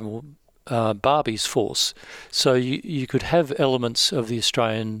of Admiral Barbie's force, so you could have elements of the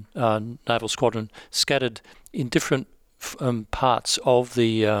Australian naval squadron scattered in different parts of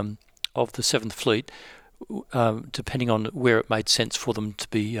the 7th Fleet, depending on where it made sense for them to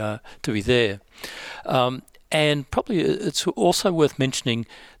be there. And probably it's also worth mentioning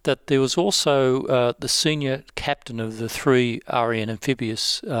that there was also the senior captain of the 3 REN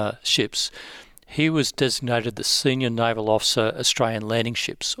amphibious ships. He was designated the Senior Naval Officer Australian Landing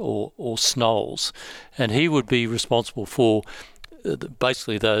Ships, or SNOLS, and he would be responsible for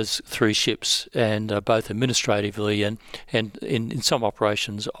basically those 3 ships, and both administratively and in some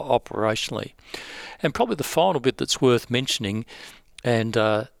operations operationally. And probably the final bit that's worth mentioning, and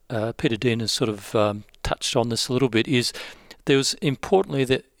Peter Dean has sort of touched on this a little bit, is there was importantly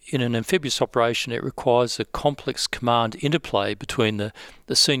that in an amphibious operation it requires a complex command interplay between the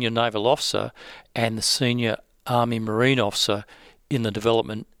senior naval officer and the senior Army Marine officer in the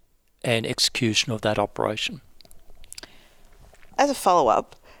development and execution of that operation. As a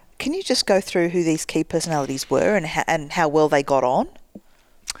follow-up, can you just go through who these key personalities were and how well they got on?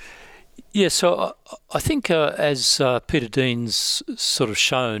 Yeah, so I think as Peter Dean's sort of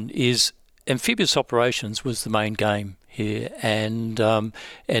shown, is amphibious operations was the main game here, and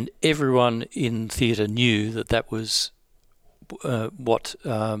everyone in theatre knew that was what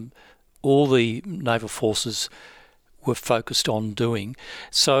all the naval forces were focused on doing.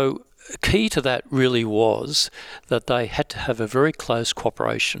 So key to that really was that they had to have a very close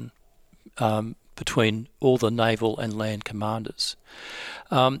cooperation between all the naval and land commanders.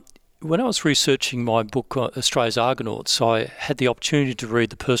 When I was researching my book, Australia's Argonauts, I had the opportunity to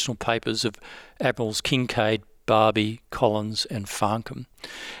read the personal papers of Admirals Kincaid, Barbie, Collins and Farncombe.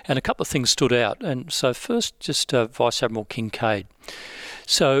 And a couple of things stood out. And so first, just Vice Admiral Kincaid.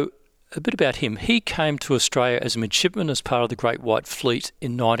 So a bit about him. He came to Australia as a midshipman as part of the Great White Fleet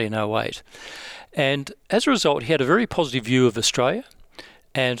in 1908. And as a result, he had a very positive view of Australia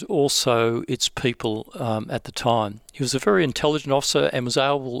and also its people at the time. He was a very intelligent officer and was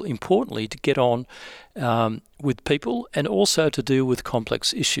able, importantly, to get on with people and also to deal with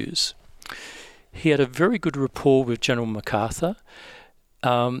complex issues. He had a very good rapport with General MacArthur,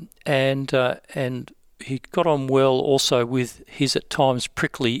 and he got on well also with his at times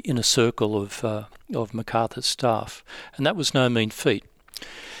prickly inner circle of MacArthur's staff, and that was no mean feat.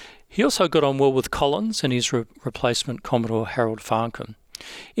 He also got on well with Collins and his replacement Commodore Harold Farncombe.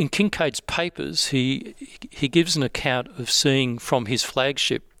 In Kincaid's papers, he gives an account of seeing from his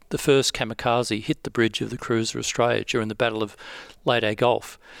flagship the first kamikaze hit the bridge of the cruiser Australia during the Battle of Leyte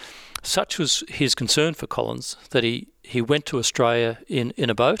Gulf. Such was his concern for Collins that he went to Australia in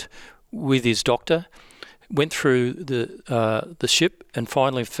a boat with his doctor, went through the ship and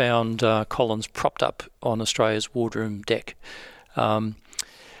finally found Collins propped up on Australia's wardroom deck.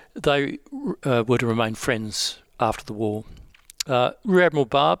 They were to remain friends after the war. Rear Admiral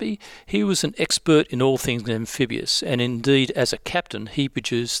Barbie, he was an expert in all things amphibious, and indeed as a captain he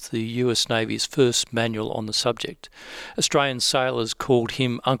produced the US Navy's first manual on the subject. Australian sailors called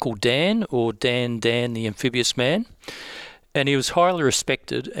him Uncle Dan, or Dan the Amphibious Man, and he was highly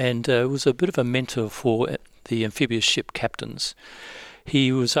respected and was a bit of a mentor for the amphibious ship captains.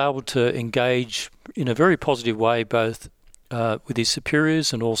 he was able to engage in a very positive way both with his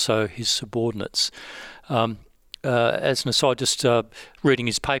superiors and also his subordinates. As an aside, just reading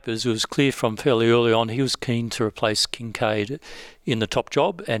his papers, it was clear from fairly early on he was keen to replace Kincaid in the top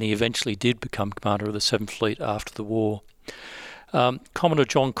job, and he eventually did become commander of the 7th Fleet after the war. Commodore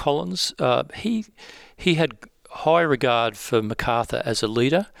John Collins, he had high regard for MacArthur as a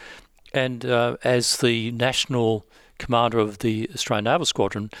leader, and as the national commander of the Australian Naval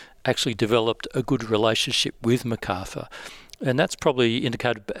Squadron, actually developed a good relationship with MacArthur. And that's probably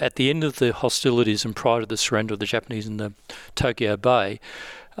indicated at the end of the hostilities and prior to the surrender of the Japanese in the Tokyo Bay.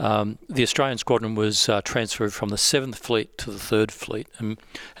 The Australian squadron was transferred from the 7th Fleet to the 3rd Fleet, and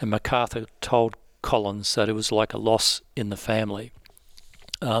MacArthur told Collins that it was like a loss in the family.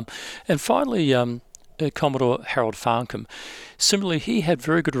 And finally, Commodore Harold Farncombe. Similarly, he had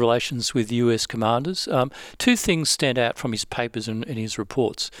very good relations with US commanders. Two things stand out from his papers and his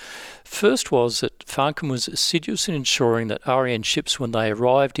reports. First was that Farncombe was assiduous in ensuring that RAN ships, when they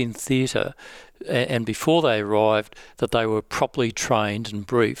arrived in theatre and before they arrived, that they were properly trained and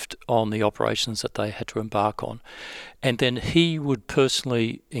briefed on the operations that they had to embark on. And then he would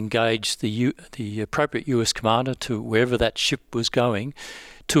personally engage the appropriate US commander to wherever that ship was going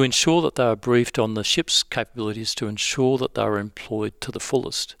to ensure that they were briefed on the ship's capabilities, to ensure that they were employed to the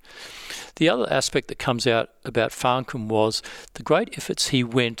fullest. The other aspect that comes out about Farncombe was the great efforts he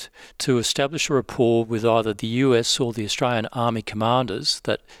went to establish a rapport with either the US or the Australian Army commanders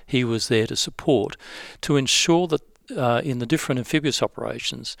that he was there to support, to ensure that in the different amphibious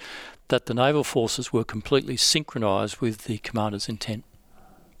operations that the naval forces were completely synchronised with the commander's intent.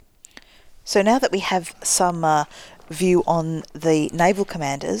 So now that we have some view on the naval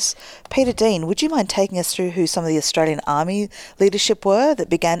commanders, Peter Dean, would you mind taking us through who some of the Australian Army leadership were that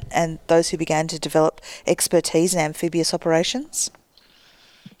began, and those who began to develop expertise in amphibious operations?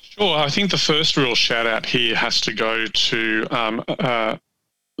 Sure. I think the first real shout out here has to go to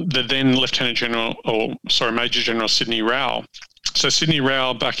the then Major General Sidney Rowell. So Sidney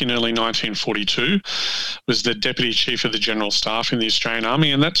Rowell, back in early 1942, was the Deputy Chief of the General Staff in the Australian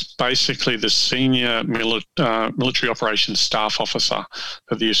Army, and that's basically the senior military operations staff officer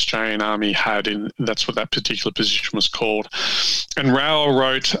that the Australian Army had, that's what that particular position was called. And Rowell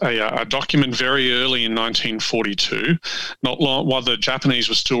wrote a document very early in 1942, not long while the Japanese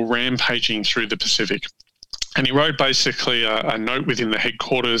were still rampaging through the Pacific. And he wrote basically a note within the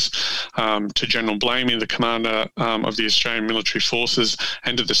headquarters to General Blamey, the commander of the Australian military forces,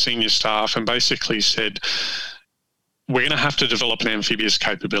 and to the senior staff, and basically said, we're going to have to develop an amphibious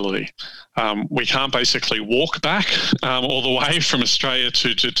capability. We can't basically walk back all the way from Australia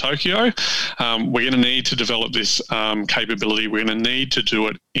to Tokyo. We're going to need to develop this capability. We're going to need to do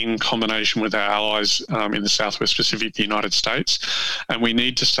it in combination with our allies in the Southwest Pacific, the United States, and we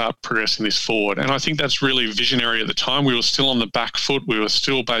need to start progressing this forward. And I think that's really visionary at the time. We were still on the back foot. We were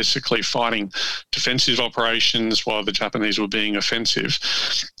still basically fighting defensive operations while the Japanese were being offensive.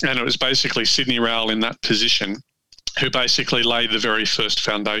 And it was basically Sidney Rowell in that position who basically laid the very first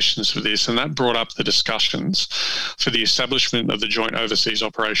foundations for this, and that brought up the discussions for the establishment of the Joint Overseas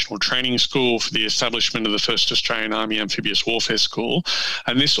Operational Training School, for the establishment of the First Australian Army Amphibious Warfare School,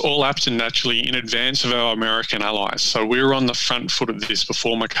 and this all happened naturally in advance of our American allies. So we were on the front foot of this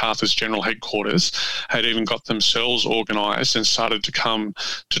before MacArthur's General Headquarters had even got themselves organised and started to come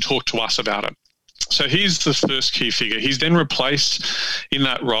to talk to us about it. So he's the first key figure. He's then replaced in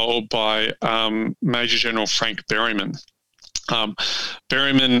that role by Major General Frank Berryman.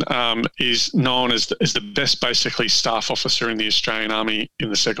 Berryman is known as the best basically staff officer in the Australian Army in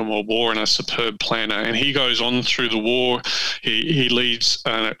the Second World War and a superb planner. And he goes on through the war. He leads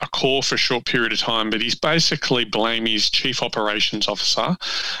a corps for a short period of time, but he's basically Blamey's chief operations officer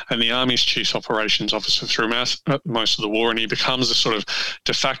and the Army's chief operations officer through most of the war. And he becomes the sort of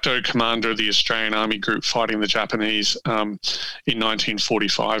de facto commander of the Australian Army group fighting the Japanese in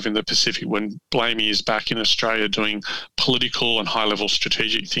 1945 in the Pacific, when Blamey is back in Australia doing political and high-level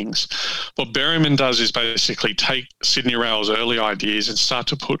strategic things. What Berryman does is basically take Sidney Rowell's early ideas and start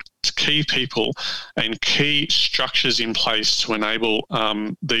to put key people and key structures in place to enable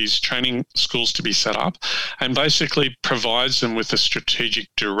these training schools to be set up, and basically provides them with a strategic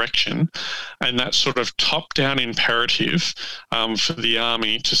direction and that sort of top-down imperative for the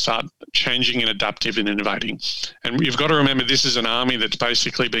Army to start changing and adaptive and innovating. And you've got to remember, this is an army that's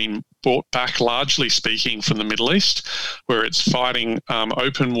basically been brought back, largely speaking, from the Middle East, where it's fighting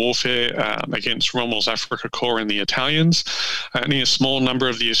open warfare against Rommel's Afrika Korps and the Italians. Only a small number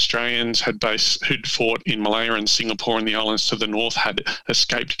of the Australians who'd fought in Malaya and Singapore and the islands to the north had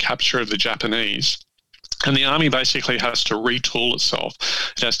escaped capture of the Japanese. And the Army basically has to retool itself.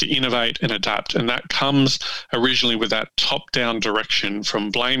 It has to innovate and adapt. And that comes originally with that top-down direction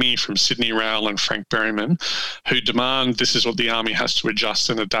from Blamey, from Sidney Rowell and Frank Berryman, who demand this is what the Army has to adjust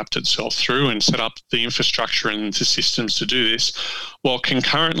and adapt itself through and set up the infrastructure and the systems to do this, while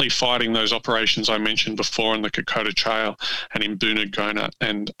concurrently fighting those operations I mentioned before in the Kokoda Trail and in Boonah, Gona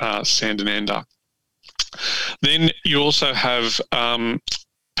and Sandananda. Then you also have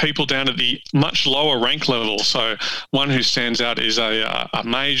people down at the much lower rank level. So one who stands out is a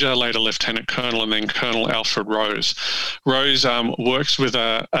major, later lieutenant colonel, and then Colonel Alfred Rose. Rose works with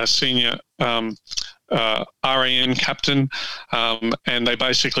a senior RAN captain, and they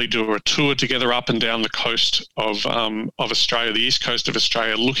basically do a tour together up and down the coast of Australia, the east coast of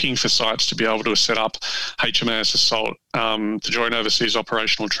Australia, looking for sites to be able to set up HMAS Assault, the Joint Overseas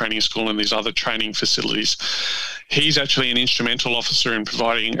Operational Training School, and these other training facilities. He's actually an instrumental officer in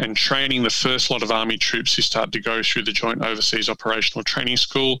providing and training the first lot of Army troops who start to go through the Joint Overseas Operational Training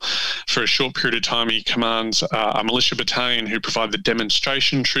School. For a short period of time, he commands a militia battalion who provide the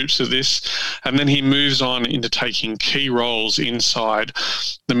demonstration troops of this, and then he moves on into taking key roles inside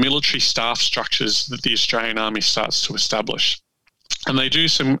the military staff structures that the Australian Army starts to establish. And they do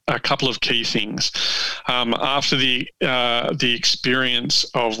a couple of key things. After the experience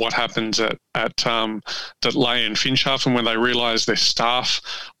of what happens at Lae and Finschhafen, when they realise their staff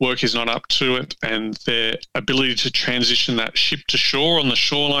work is not up to it and their ability to transition that ship to shore on the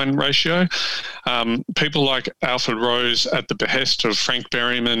shoreline ratio, people like Alfred Rose, at the behest of Frank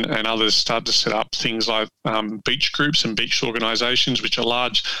Berryman and others, start to set up things like beach groups and beach organisations, which are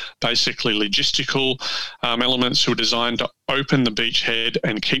large, basically logistical elements who are designed to open the beachhead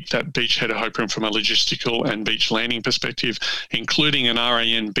and keep that beachhead open from a logistical and beach landing perspective, including an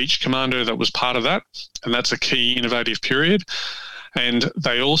RAN beach commando that was part of that. And that's a key innovative period. And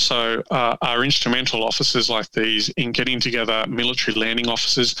they also are instrumental, officers like these, in getting together military landing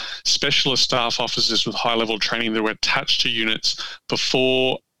officers, specialist staff officers with high-level training that were attached to units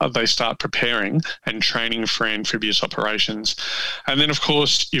before they start preparing and training for amphibious operations. And then, of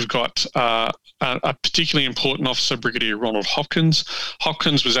course, you've got a particularly important officer, Brigadier Ronald Hopkins.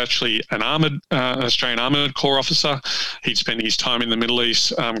 Hopkins was actually an Australian Armoured Corps officer. He'd spent his time in the Middle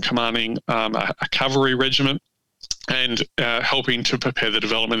East commanding a cavalry regiment and helping to prepare the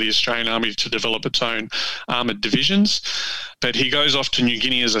development of the Australian Army to develop its own armoured divisions. But he goes off to New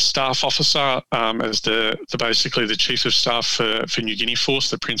Guinea as a staff officer, as basically the chief of staff for New Guinea Force,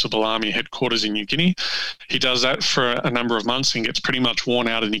 the principal army headquarters in New Guinea. He does that for a number of months and gets pretty much worn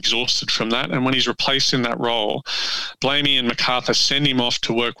out and exhausted from that. And when he's replaced in that role, Blamey and MacArthur send him off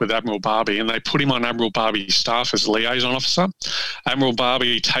to work with Admiral Barbie, and they put him on Admiral Barbie's staff as a liaison officer. Admiral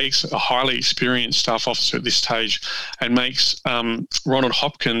Barbie takes a highly experienced staff officer at this stage and makes Ronald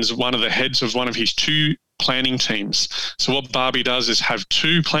Hopkins one of the heads of one of his two planning teams. So what Barbie does is have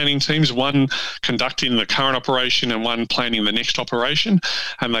two planning teams, one conducting the current operation and one planning the next operation,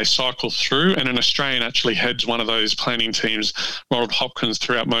 and they cycle through, and an Australian actually heads one of those planning teams, Ronald Hopkins,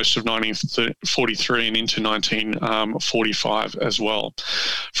 throughout most of 1943 and into 1945 as well.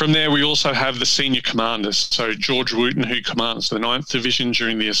 From there, we also have the senior commanders. So George Wooten, who commands the 9th Division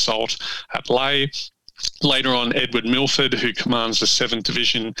during the assault at Lae. Later on, Edward Milford, who commands the 7th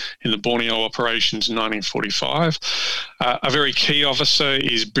Division in the Borneo operations in 1945. A very key officer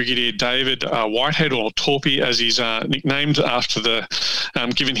is Brigadier David Whitehead, or Torpy, as he's nicknamed after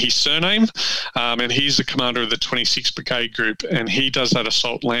given his surname. And he's the commander of the 26th Brigade Group, and he does that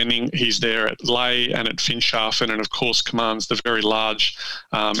assault landing. He's there at Lae and at Finschhafen, and of course commands the very large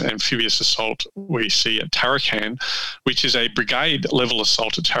amphibious assault we see at Tarakan, which is a brigade-level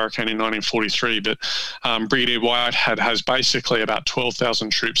assault at Tarakan in 1943. But Brigadier Whitehead has basically about 12,000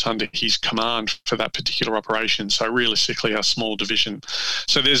 troops under his command for that particular operation, so realistically a small division.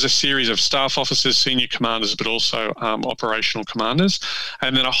 So there's a series of staff officers, senior commanders, but also operational commanders,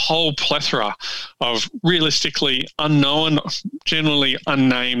 and then a whole plethora of realistically unknown, generally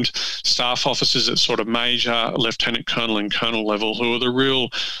unnamed staff officers at sort of major, lieutenant colonel and colonel level, who are the real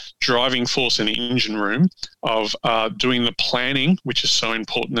driving force in the engine room of doing the planning, which is so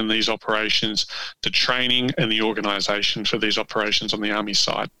important in these operations, the training and the organisation for these operations on the Army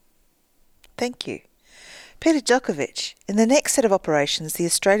side. Thank you. Peter Djokovic, in the next set of operations, the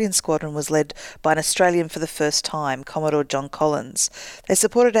Australian squadron was led by an Australian for the first time, Commodore John Collins. They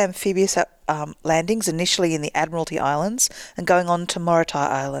supported amphibious landings initially in the Admiralty Islands and going on to Morotai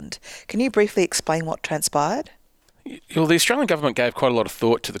Island. Can you briefly explain what transpired? Well, the Australian government gave quite a lot of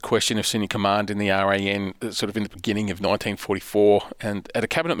thought to the question of senior command in the RAN sort of in the beginning of 1944, and at a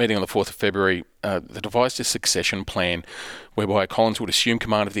cabinet meeting on the 4th of February, they devised a succession plan whereby Collins would assume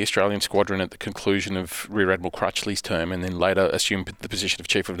command of the Australian squadron at the conclusion of Rear Admiral Crutchley's term and then later assume the position of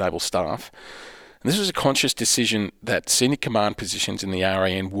Chief of Naval Staff. And this was a conscious decision that senior command positions in the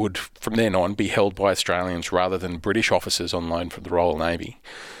RAN would, from then on, be held by Australians rather than British officers on loan from the Royal Navy.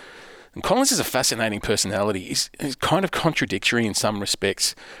 And Collins is a fascinating personality. He's kind of contradictory in some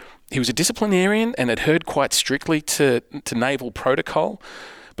respects. He was a disciplinarian and adhered quite strictly to naval protocol,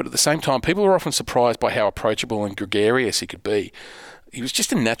 but at the same time, people were often surprised by how approachable and gregarious he could be. He was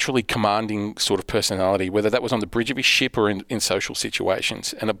just a naturally commanding sort of personality, whether that was on the bridge of his ship or in social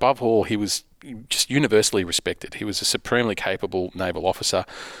situations. And above all, he was just universally respected. He was a supremely capable naval officer.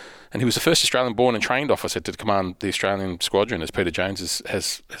 And he was the first Australian-born and trained officer to command the Australian squadron, as Peter Jones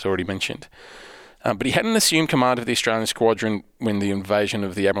has already mentioned. But he hadn't assumed command of the Australian squadron when the invasion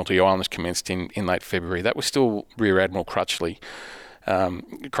of the Admiralty Islands commenced in late February. That was still Rear Admiral Crutchley.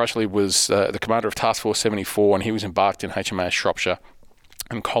 Crutchley was the commander of Task Force 74, and he was embarked in HMAS Shropshire,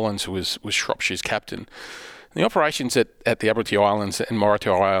 and Collins was Shropshire's captain. The operations at the Admiralty Islands and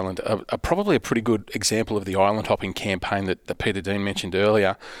Moritai Island are probably a pretty good example of the island hopping campaign that Peter Dean mentioned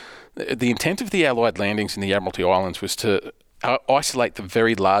earlier. The intent of the Allied landings in the Admiralty Islands was to isolate the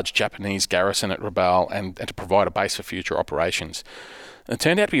very large Japanese garrison at Rabaul and to provide a base for future operations. It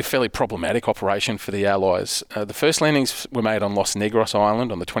turned out to be a fairly problematic operation for the Allies. The first landings were made on Los Negros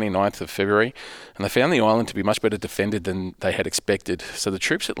Island on the 29th of February, and they found the island to be much better defended than they had expected, so the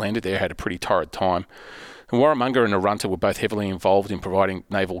troops that landed there had a pretty torrid time. And Warramunga and Arunta were both heavily involved in providing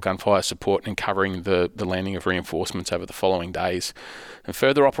naval gunfire support and covering the landing of reinforcements over the following days. And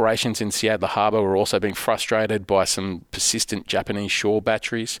further operations in Seadler Harbour were also being frustrated by some persistent Japanese shore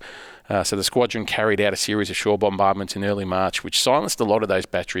batteries. So the squadron carried out a series of shore bombardments in early March, which silenced a lot of those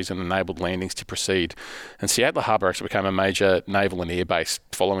batteries and enabled landings to proceed. And Seadler Harbour actually became a major naval and air base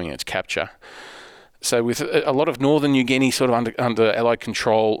following its capture. So with a lot of northern New Guinea sort of under Allied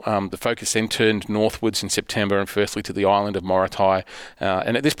control, the focus then turned northwards in September and firstly to the island of Moritai.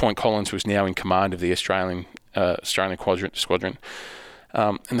 And at this point, Collins was now in command of the Australian squadron.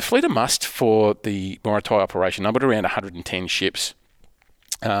 And the fleet of must for the Moritai operation numbered around 110 ships.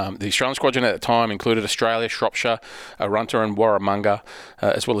 The Australian squadron at the time included Australia, Shropshire, Arunta and Warramunga,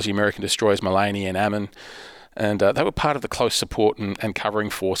 as well as the American destroyers Mullaney and Ammon. And they were part of the close support and covering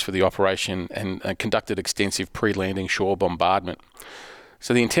force for the operation and conducted extensive pre-landing shore bombardment.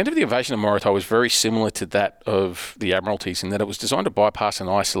 So the intent of the invasion of Moritai was very similar to that of the Admiralties in that it was designed to bypass and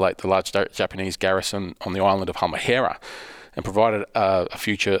isolate the large Japanese garrison on the island of Halmahera and provided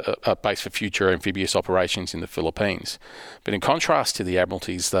a base for future amphibious operations in the Philippines. But in contrast to the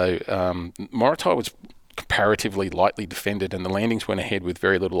Admiralties, though, Moritai was comparatively lightly defended and the landings went ahead with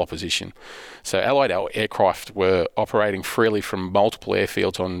very little opposition. So Allied aircraft were operating freely from multiple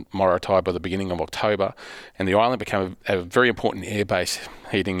airfields on Moritai by the beginning of October, and the island became a very important airbase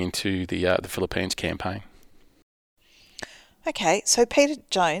heading into the Philippines campaign. Okay, so Peter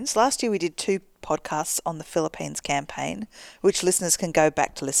Jones, last year we did 2 podcasts on the Philippines campaign, which listeners can go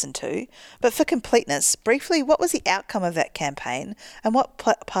back to listen to. But for completeness, briefly, what was the outcome of that campaign and what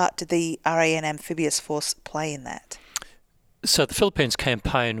part did the RAN Amphibious Force play in that? So the Philippines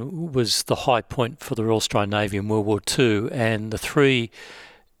campaign was the high point for the Royal Australian Navy in World War II, and the 3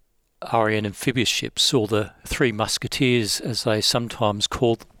 RAN amphibious ships, or the 3 musketeers as they sometimes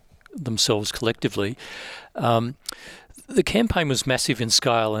called themselves collectively, the campaign was massive in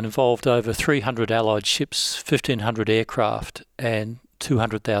scale and involved over 300 Allied ships, 1,500 aircraft and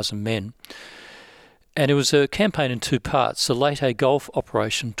 200,000 men. And it was a campaign in 2 parts. The Leyte Gulf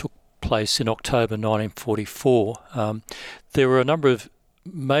operation took place in October 1944. There were a number of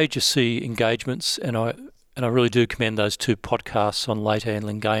major sea engagements, and I really do commend those 2 podcasts on Leyte and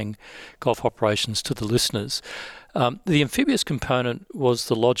Lingayen Gulf operations to the listeners. The amphibious component was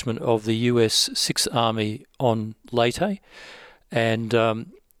the lodgement of the US 6th Army on Leyte, and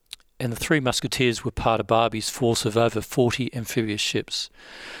the 3 musketeers were part of Barbie's force of over 40 amphibious ships.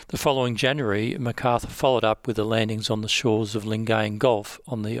 The following January, MacArthur followed up with the landings on the shores of Lingayen Gulf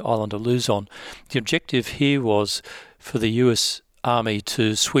on the island of Luzon. The objective here was for the US Army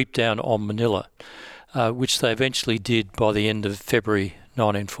to sweep down on Manila, which they eventually did by the end of February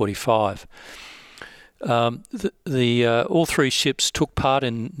 1945. All 3 ships took part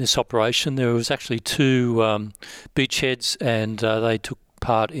in this operation. There was actually 2 beachheads, and they took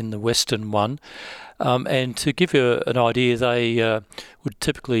part in the western one. And to give you an idea, they would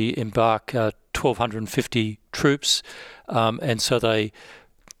typically embark 1,250 troops, and so they,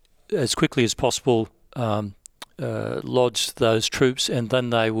 as quickly as possible, lodge those troops, and then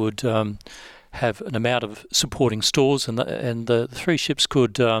they would have an amount of supporting stores, and the three ships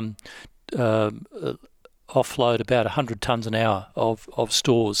could offload about 100 tonnes an hour of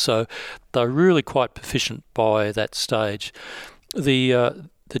stores. So they're really quite proficient by that stage. The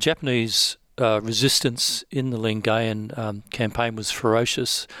Japanese resistance in the Lingayen campaign was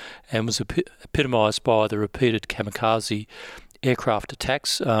ferocious and was epitomised by the repeated kamikaze aircraft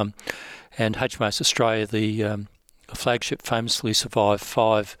attacks. And HMAS Australia, the flagship, famously survived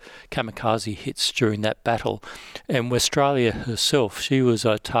 5 kamikaze hits during that battle. And Australia herself, she was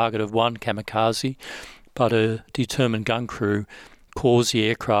a target of 1 kamikaze, but a determined gun crew caused the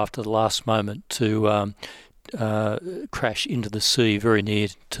aircraft at the last moment to crash into the sea very near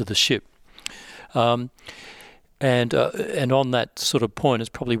to the ship. And on that sort of point, it's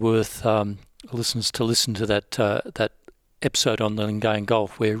probably worth listeners to listen to that episode on the Lingayen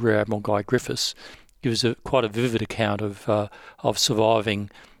Gulf where Rear Admiral Guy Griffiths gives quite a vivid account of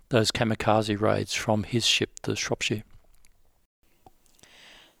surviving those kamikaze raids from his ship, the Shropshire.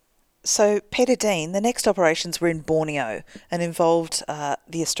 So, Peter Dean, the next operations were in Borneo and involved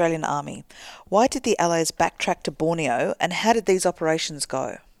the Australian Army. Why did the Allies backtrack to Borneo, and how did these operations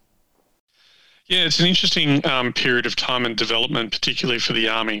go? Yeah, it's an interesting period of time and development, particularly for the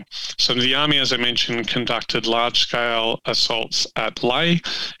Army. So the Army, as I mentioned, conducted large-scale assaults at Lae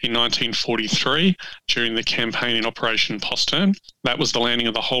in 1943 during the campaign in Operation Postern. That was the landing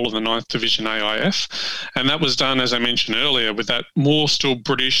of the whole of the 9th Division AIF. And that was done, as I mentioned earlier, with that more still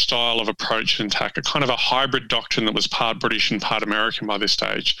British style of approach and attack, a kind of a hybrid doctrine that was part British and part American by this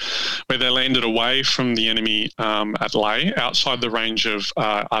stage, where they landed away from the enemy at Lae, outside the range of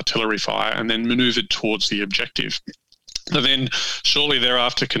artillery fire, and then manoeuvred towards the objective. They then shortly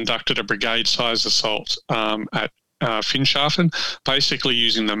thereafter conducted a brigade-sized assault at Finschhafen, basically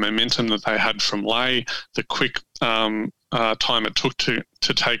using the momentum that they had from Lae, the quick time it took to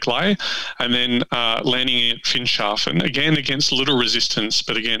take Lae, and then landing at Finschhafen, again against little resistance,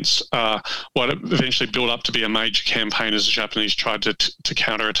 but against what eventually built up to be a major campaign as the Japanese tried to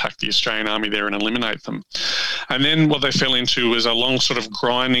counterattack the Australian Army there and eliminate them. And then what they fell into was a long sort of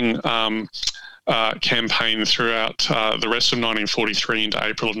grinding campaign throughout the rest of 1943 into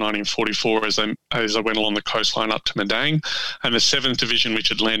April of 1944 as they went along the coastline up to Madang, and the 7th Division, which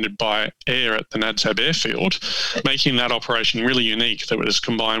had landed by air at the Nadzab airfield, making that operation really unique, that was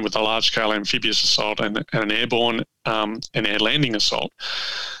combined with a large-scale amphibious assault and an airborne and air landing assault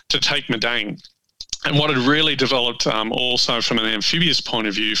to take Madang. And what had really developed also from an amphibious point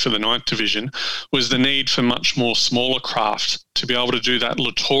of view for the 9th Division was the need for much more smaller craft to be able to do that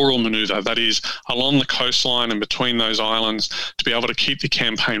littoral manoeuvre, that is, along the coastline and between those islands, to be able to keep the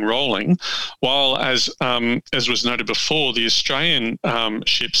campaign rolling, while, as was noted before, the Australian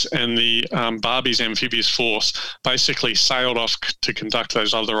ships and the Barbies amphibious force basically sailed off to conduct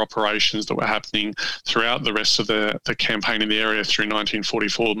those other operations that were happening throughout the rest of the campaign in the area through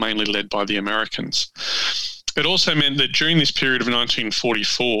 1944, mainly led by the Americans. It also meant that during this period of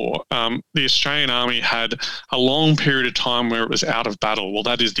 1944, the Australian Army had a long period of time where it was out of battle. Well,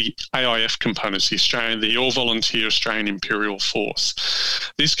 that is the AIF components, the All-Volunteer Australian Imperial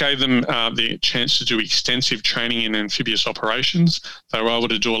Force. This gave them the chance to do extensive training in amphibious operations. They were able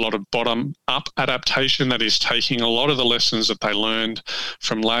to do a lot of bottom-up adaptation, that is, taking a lot of the lessons that they learned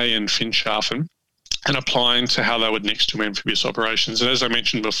from Lae and Finschhafen and applying to how they would next do amphibious operations. And as I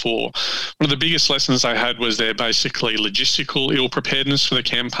mentioned before, one of the biggest lessons they had was their basically logistical ill-preparedness for the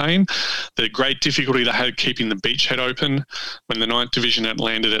campaign, the great difficulty they had keeping the beachhead open. When the 9th Division had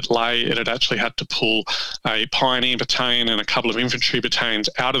landed at Lae, it had actually had to pull a pioneer battalion and a couple of infantry battalions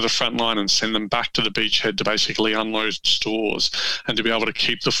out of the front line and send them back to the beachhead to basically unload stores and to be able to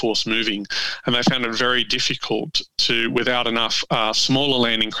keep the force moving. And they found it very difficult to, without enough smaller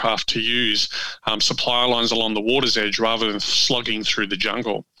landing craft to use, supply lines along the water's edge rather than slogging through the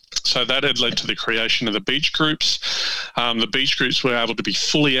jungle. So that had led to the creation of the beach groups. The beach groups were able to be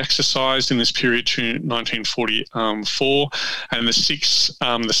fully exercised in this period to 1944, and the 6th,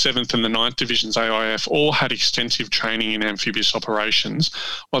 the 7th and the 9th Divisions AIF all had extensive training in amphibious operations,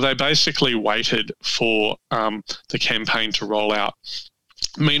 while they basically waited for the campaign to roll out.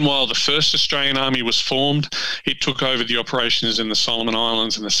 Meanwhile, the 1st Australian Army was formed. It took over the operations in the Solomon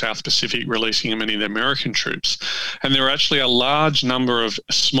Islands and the South Pacific, releasing many of the American troops. And there were actually a large number of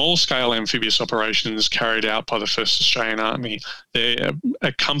small-scale amphibious operations carried out by the 1st Australian Army. They're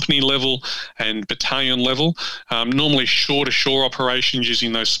at company level and battalion level, normally shore-to-shore operations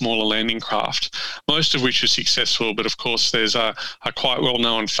using those smaller landing craft, most of which are successful. But of course, there's a quite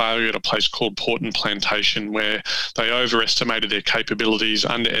well-known failure at a place called Porton Plantation, where they overestimated their capabilities Japanese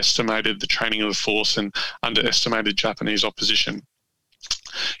underestimated the training of the force and underestimated Japanese opposition.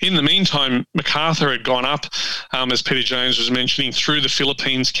 In the meantime, MacArthur had gone up, as Peter Jones was mentioning, through the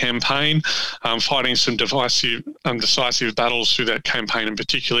Philippines campaign, fighting some decisive battles through that campaign, and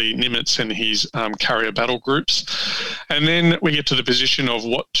particularly Nimitz and his carrier battle groups. And then we get to the position of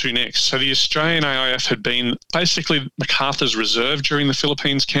what to next. So the Australian AIF had been basically MacArthur's reserve during the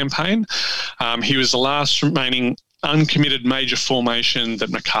Philippines campaign. He was the last remaining uncommitted major formation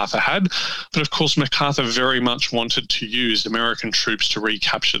that MacArthur had. But of course, MacArthur very much wanted to use American troops to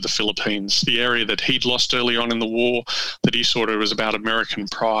recapture the Philippines, the area that he'd lost early on in the war, that he sort of was about American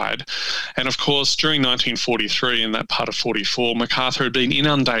pride. And of course, during 1943 and that part of 44, MacArthur had been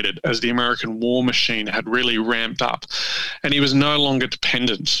inundated as the American war machine had really ramped up. And he was no longer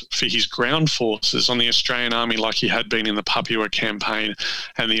dependent for his ground forces on the Australian Army like he had been in the Papua campaign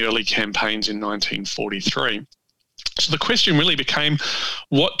and the early campaigns in 1943. So the question really became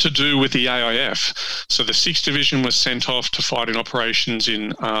what to do with the AIF. So the 6th Division was sent off to fight in operations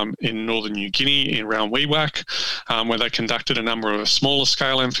in northern New Guinea, around Wewak, where they conducted a number of smaller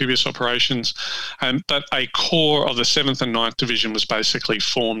scale amphibious operations. But a core of the 7th and 9th Division was basically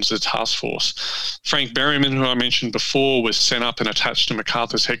formed as a task force. Frank Berryman, who I mentioned before, was sent up and attached to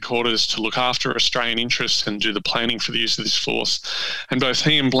MacArthur's headquarters to look after Australian interests and do the planning for the use of this force. And both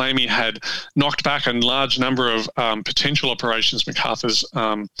he and Blamey had knocked back a large number of potential operations MacArthur's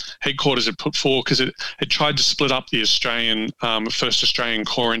headquarters had put forward, because it tried to split up the First Australian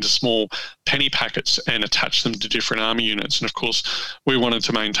Corps into small penny packets and attach them to different army units. And of course, we wanted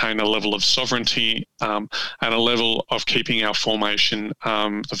to maintain a level of sovereignty and a level of keeping our formation,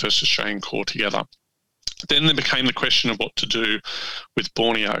 the First Australian Corps, together. Then there became the question of what to do with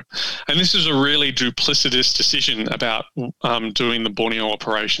Borneo. And this is a really duplicitous decision about doing the Borneo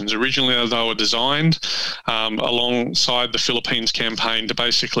operations. Originally, they were designed alongside the Philippines campaign to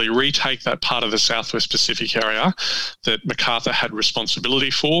basically retake that part of the Southwest Pacific area that MacArthur had responsibility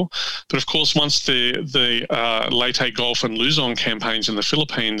for. But of course, once the Leyte Gulf and Luzon campaigns in the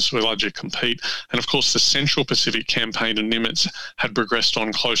Philippines were largely complete, and of course the Central Pacific campaign of Nimitz had progressed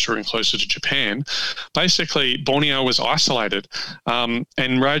on closer and closer to Japan, basically Borneo was isolated and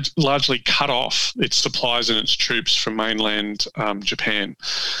largely cut off its supplies and its troops from mainland Japan.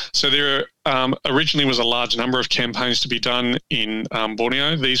 So there originally was a large number of campaigns to be done in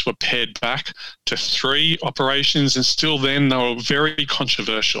Borneo. These were pared back to 3 operations, and still then they were very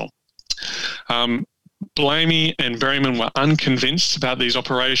controversial. Blamey and Berryman were unconvinced about these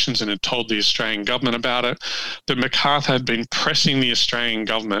operations and had told the Australian government about it, but MacArthur had been pressing the Australian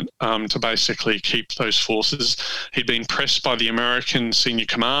government to basically keep those forces. He'd been pressed by the American senior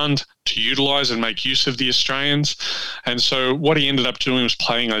command to utilise and make use of the Australians. And so what he ended up doing was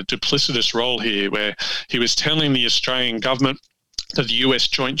playing a duplicitous role here, where he was telling the Australian government that the US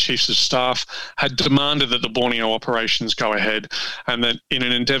Joint Chiefs of Staff had demanded that the Borneo operations go ahead, and that in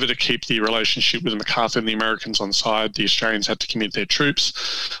an endeavour to keep the relationship with MacArthur and the Americans on side, the Australians had to commit their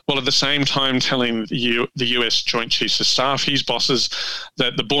troops, while at the same time telling the US Joint Chiefs of Staff, his bosses,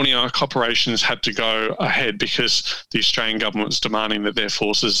 that the Borneo operations had to go ahead because the Australian government was demanding that their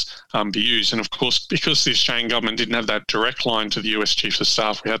forces be used. And of course, because the Australian government didn't have that direct line to the US Chiefs of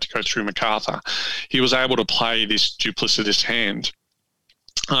Staff, we had to go through MacArthur. He was able to play this duplicitous hand.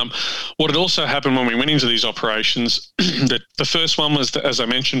 What had also happened when we went into these operations, that the first one was, as I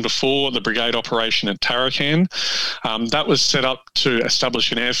mentioned before, the brigade operation at Tarakan. That was set up to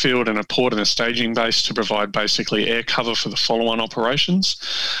establish an airfield and a port and a staging base to provide basically air cover for the follow-on operations.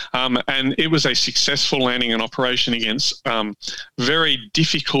 And it was a successful landing and operation against very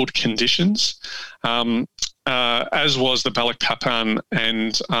difficult conditions, as was the Balikpapan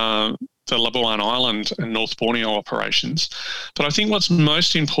and the Labuan Island and North Borneo operations. But I think what's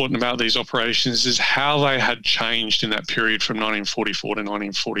most important about these operations is how they had changed in that period from 1944 to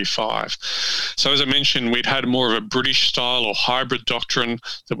 1945. So as I mentioned, we'd had more of a British style or hybrid doctrine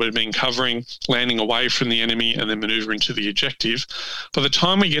that we'd been covering, landing away from the enemy and then manoeuvring to the objective. By the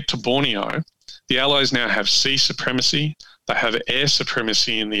time we get to Borneo, the Allies now have sea supremacy, they have air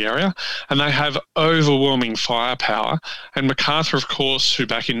supremacy in the area, and they have overwhelming firepower. And MacArthur, of course, who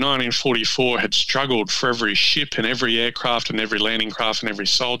back in 1944 had struggled for every ship and every aircraft and every landing craft and every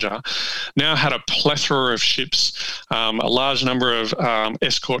soldier, now had a plethora of ships, a large number of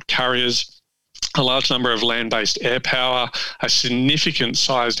escort carriers, a large number of land-based air power, a significant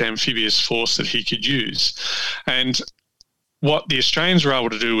sized amphibious force that he could use. And what the Australians were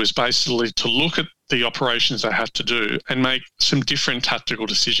able to do was basically to look at the operations they had to do and make some different tactical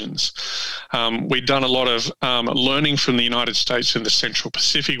decisions. We'd done a lot of learning from the United States in the Central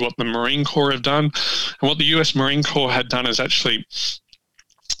Pacific, what the Marine Corps have done. And what the US Marine Corps had done is actually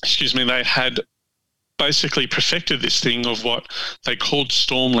they had basically perfected this thing of what they called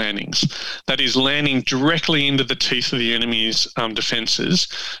storm landings. That is, landing directly into the teeth of the enemy's defences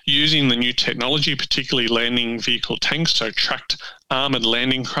using the new technology, particularly landing vehicle tanks, so tracked armoured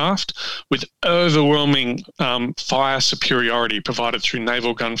landing craft, with overwhelming fire superiority provided through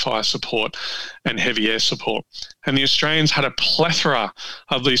naval gunfire support and heavy air support. And the Australians had a plethora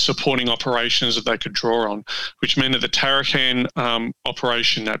of these supporting operations that they could draw on, which meant that the Tarakan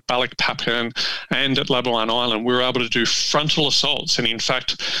operation at Balikpapan and at Labuan Island, we were able to do frontal assaults. And in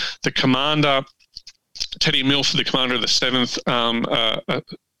fact, the commander, Teddy Milford, the commander of the 7th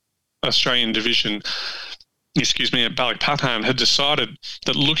Australian Division, at Balikpapan, had decided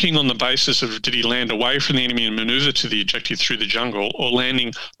that looking on the basis of did he land away from the enemy and manoeuvre to the objective through the jungle, or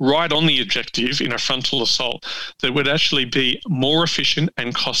landing right on the objective in a frontal assault, that would actually be more efficient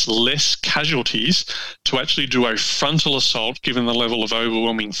and cost less casualties to actually do a frontal assault, given the level of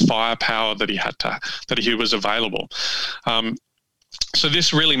overwhelming firepower that he was available. So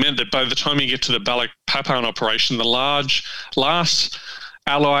this really meant that by the time you get to the Balikpapan operation, the last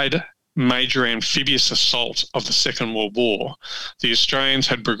Allied major amphibious assault of the Second World War, the Australians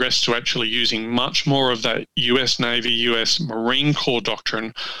had progressed to actually using much more of that US Navy, US Marine Corps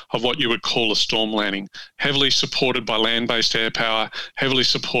doctrine of what you would call a storm landing, heavily supported by land-based air power, heavily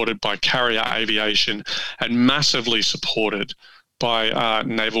supported by carrier aviation, and massively supported by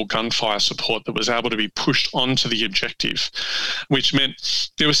naval gunfire support that was able to be pushed onto the objective, which meant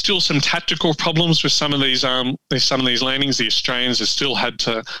there were still some tactical problems with some of these landings. The Australians have still had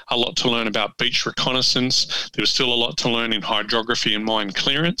a lot to learn about beach reconnaissance. There was still a lot to learn in hydrography and mine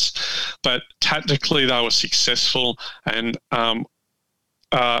clearance, but tactically they were successful and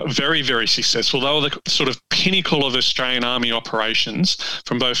very, very successful. They were the sort of pinnacle of Australian Army operations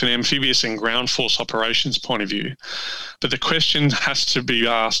from both an amphibious and ground force operations point of view. But the question has to be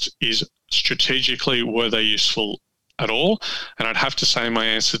asked is, strategically, were they useful at all? And I'd have to say my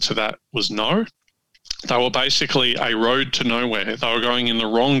answer to that was no. They were basically a road to nowhere. They were going in the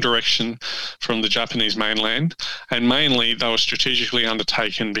wrong direction from the Japanese mainland, and mainly they were strategically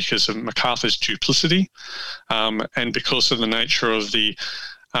undertaken because of MacArthur's duplicity and because of the nature of the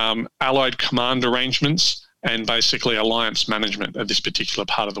Allied command arrangements and basically alliance management at this particular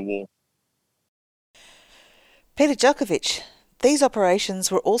part of the war. Peter Jelkovic, these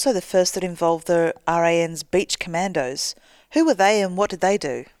operations were also the first that involved the RAN's beach commandos. Who were they and what did they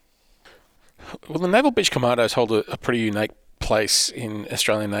do? Well, the Naval Beach Commandos hold a pretty unique place in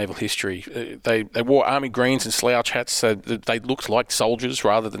Australian naval history. They wore army greens and slouch hats, so they looked like soldiers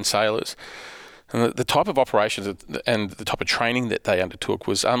rather than sailors. And the type of operations and the type of training that they undertook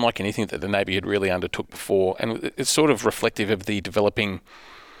was unlike anything that the Navy had really undertook before, and it's sort of reflective of the developing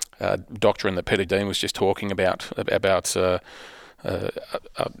doctrine that Peter Dean was just talking about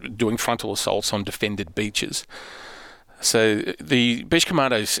doing frontal assaults on defended beaches. So the Beach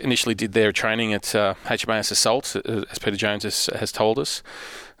Commandos initially did their training at HMAS Assault, as Peter Jones has told us.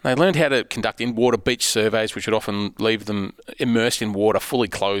 They learned how to conduct in-water beach surveys, which would often leave them immersed in water, fully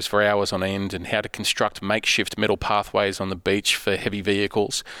closed for hours on end, and how to construct makeshift metal pathways on the beach for heavy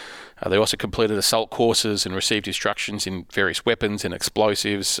vehicles. They also completed assault courses and received instructions in various weapons and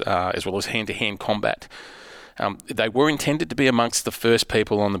explosives, as well as hand-to-hand combat. They were intended to be amongst the first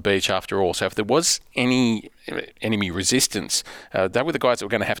people on the beach after all, so if there was any enemy resistance, they were the guys that were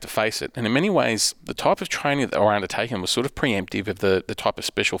going to have to face it. And in many ways, the type of training that they were undertaking was sort of preemptive of the type of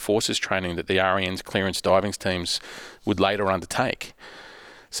special forces training that the RAN's clearance diving teams would later undertake.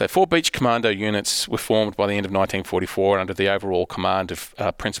 So 4 beach commando units were formed by the end of 1944 under the overall command of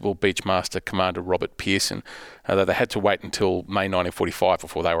Principal Beachmaster Commander Robert Pearson, though they had to wait until May 1945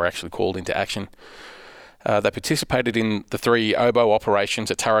 before they were actually called into action. They participated in the 3 OBO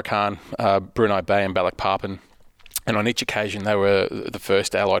operations at Tarakan, Brunei Bay and Balikpapan, and on each occasion they were the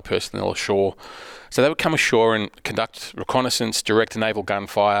first Allied personnel ashore. So they would come ashore and conduct reconnaissance, direct naval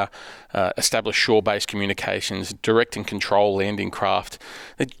gunfire, establish shore-based communications, direct and control landing craft.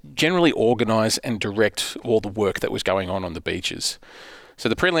 They generally organise and direct all the work that was going on the beaches. So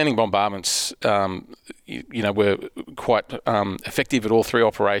the pre-landing bombardments, were quite effective at all 3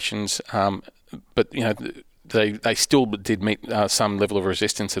 operations, but they still did meet some level of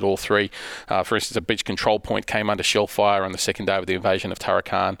resistance at all 3. For instance, a beach control point came under shell fire on the second day of the invasion of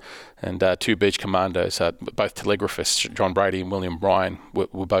Tarakan, and 2 beach commandos, both telegraphists, John Brady and William Bryan,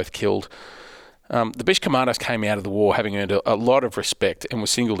 were both killed. The beach commandos came out of the war having earned a lot of respect and were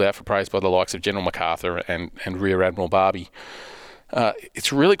singled out for praise by the likes of General MacArthur and Rear Admiral Barbie.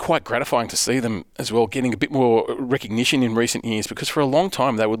 it's really quite gratifying to see them as well getting a bit more recognition in recent years, because for a long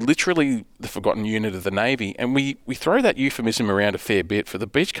time they were literally the forgotten unit of the Navy, and we throw that euphemism around a fair bit. For the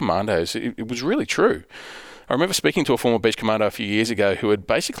Beach Commandos, it was really true. I remember speaking to a former Beach Commando a few years ago who had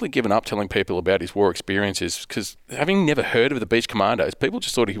basically given up telling people about his war experiences because, having never heard of the Beach Commandos, people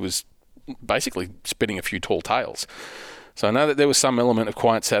just thought he was basically spitting a few tall tales. So I know that there was some element of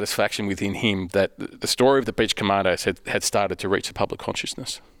quiet satisfaction within him that the story of the Beach Commandos had started to reach the public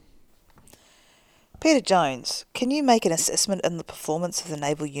consciousness. Peter Jones, can you make an assessment on the performance of the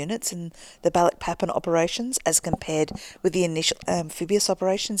naval units in the Balikpapan operations as compared with the initial amphibious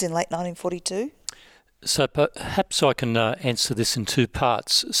operations in late 1942? So perhaps I can answer this in two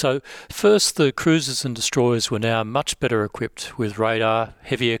parts. So first, the cruisers and destroyers were now much better equipped with radar,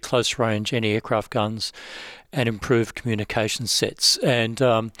 heavier close-range anti-aircraft guns and improved communication sets. And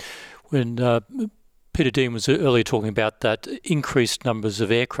when Peter Dean was earlier talking about that increased numbers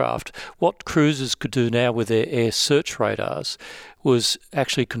of aircraft, what cruisers could do now with their air search radars was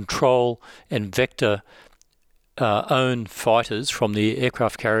actually control and vector own fighters from the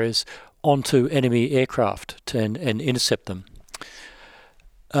aircraft carriers onto enemy aircraft and intercept them.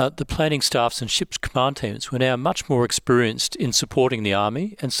 The planning staffs and ships command teams were now much more experienced in supporting the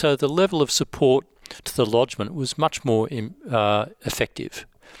Army, and so the level of support to the lodgement was much more effective.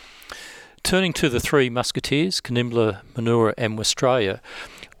 Turning to the three musketeers, Canimbla, Manura and Westralia,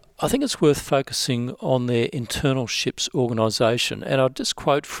 I think it's worth focusing on their internal ships organisation, and I'll just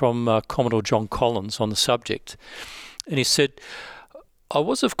quote from Commodore John Collins on the subject. And he said, "I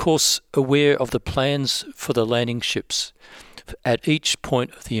was, of course, aware of the plans for the landing ships at each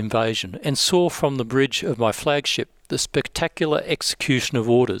point of the invasion and saw from the bridge of my flagship the spectacular execution of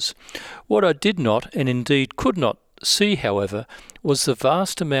orders. What I did not, and indeed could not, see, however, was the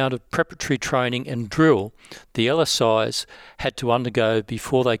vast amount of preparatory training and drill the LSIs had to undergo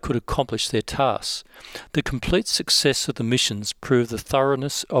before they could accomplish their tasks. The complete success of the missions proved the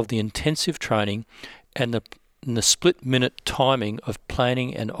thoroughness of the intensive training and the split-minute timing of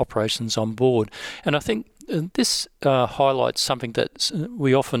planning and operations on board." And I think this highlights something that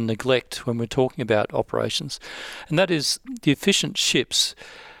we often neglect when we're talking about operations, and that is the efficient ships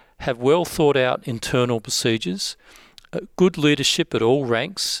have well thought-out internal procedures, good leadership at all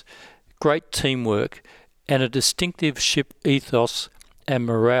ranks, great teamwork, and a distinctive ship ethos and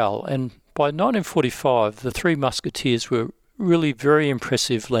morale. And by 1945, the Three Musketeers were really very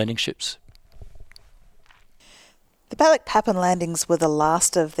impressive landing ships. The Balikpapan landings were the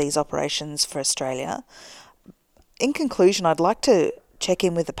last of these operations for Australia. In conclusion, I'd like to check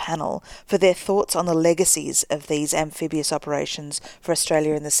in with the panel for their thoughts on the legacies of these amphibious operations for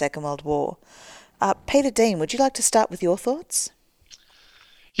Australia in the Second World War. Peter Dean, would you like to start with your thoughts?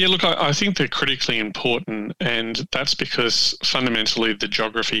 Yeah, look, I think they're critically important, and that's because fundamentally the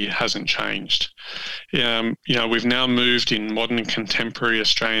geography hasn't changed. We've now moved in modern and contemporary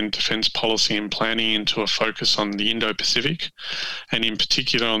Australian defence policy and planning into a focus on the Indo-Pacific, and in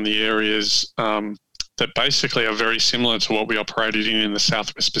particular on the areas that basically are very similar to what we operated in the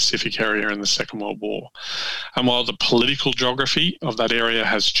Southwest Pacific area in the Second World War. And while the political geography of that area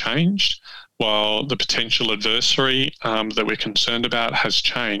has changed, while the potential adversary that we're concerned about has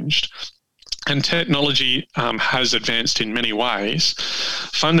changed, and technology has advanced in many ways,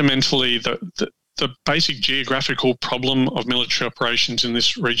 fundamentally the basic geographical problem of military operations in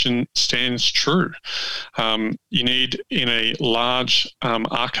this region stands true. You need, in a large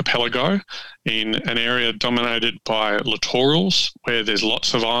archipelago, in an area dominated by littorals, where there's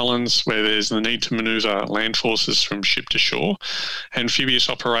lots of islands, where there's the need to manoeuvre land forces from ship to shore, amphibious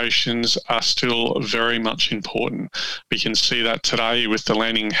operations are still very much important. We can see that today with the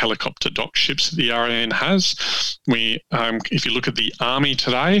landing helicopter dock ships that the RAN has. If you look at the Army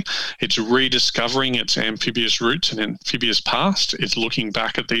today, it's rediscovering its amphibious roots and amphibious past. It's looking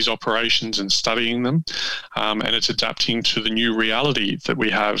back at these operations and studying them, and it's adapting to the new reality that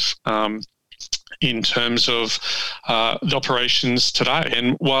we have in terms of the operations today.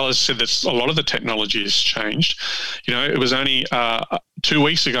 And while I said that a lot of the technology has changed, it was only 2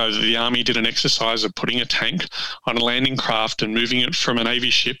 weeks ago that the Army did an exercise of putting a tank on a landing craft and moving it from a Navy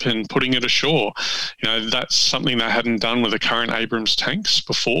ship and putting it ashore. That's something they hadn't done with the current Abrams tanks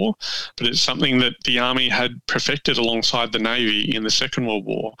before, but it's something that the Army had perfected alongside the Navy in the Second World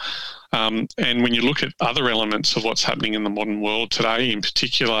War. And when you look at other elements of what's happening in the modern world today, in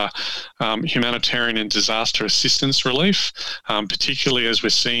particular humanitarian and disaster assistance relief, particularly as we're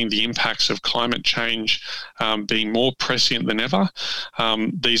seeing the impacts of climate change being more prescient than ever,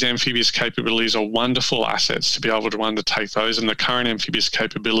 these amphibious capabilities are wonderful assets to be able to undertake those, and the current amphibious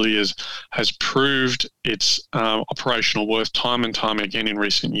capability has proved its operational worth time and time again in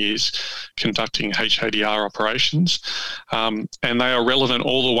recent years, conducting HADR operations, and they are relevant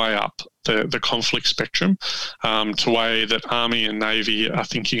all the way up the conflict spectrum to way that Army and Navy are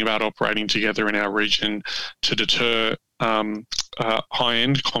thinking about operating together in our region to deter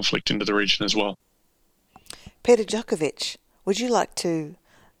high-end conflict into the region as well. Peter Djokovic, would you like to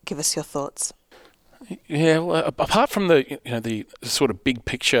give us your thoughts? Yeah, well, apart from the sort of big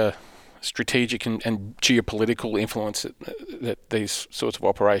picture strategic and geopolitical influence that these sorts of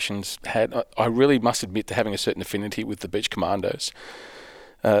operations had, I really must admit to having a certain affinity with the Beach Commandos.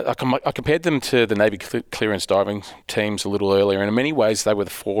 I compared them to the Navy clearance diving teams a little earlier, and in many ways they were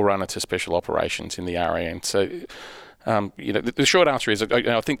the forerunner to special operations in the RAN. So, the short answer is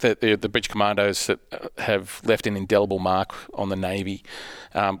I think that the Beach Commandos have left an indelible mark on the Navy,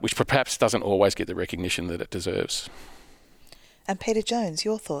 which perhaps doesn't always get the recognition that it deserves. And Peter Jones,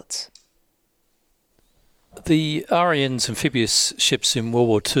 your thoughts? The RAN's amphibious ships in World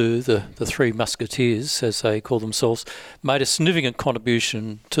War II, the Three Musketeers, as they call themselves, made a significant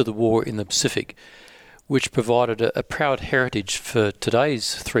contribution to the war in the Pacific, which provided a proud heritage for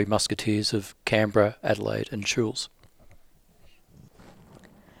today's Three Musketeers of Canberra, Adelaide and Jules.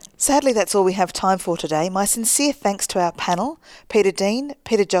 Sadly, that's all we have time for today. My sincere thanks to our panel, Peter Dean,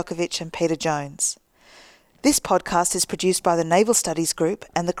 Peter Djokovic and Peter Jones. This podcast is produced by the Naval Studies Group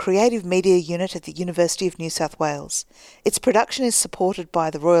and the Creative Media Unit at the University of New South Wales. Its production is supported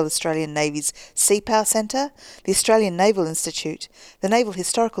by the Royal Australian Navy's Sea Power Centre, the Australian Naval Institute, the Naval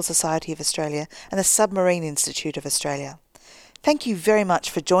Historical Society of Australia and the Submarine Institute of Australia. Thank you very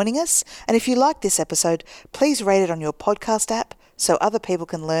much for joining us, and if you like this episode, please rate it on your podcast app so other people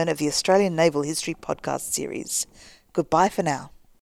can learn of the Australian Naval History podcast series. Goodbye for now.